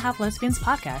 1.5 Lesbians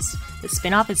podcast. The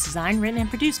spin-off is designed, written, and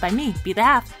produced by me, Be The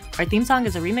Half. Our theme song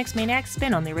is a Remix Maniac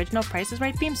spin on the original Price is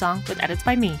Right theme song with edits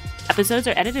by me. Episodes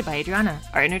are edited by Adriana.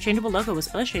 Our interchangeable logo was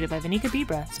illustrated by Vanika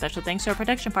Bibra. Special thanks to our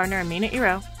production partner, Amina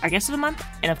Iro, our guest of the month,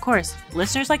 and of course,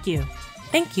 listeners like you.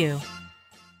 Thank you.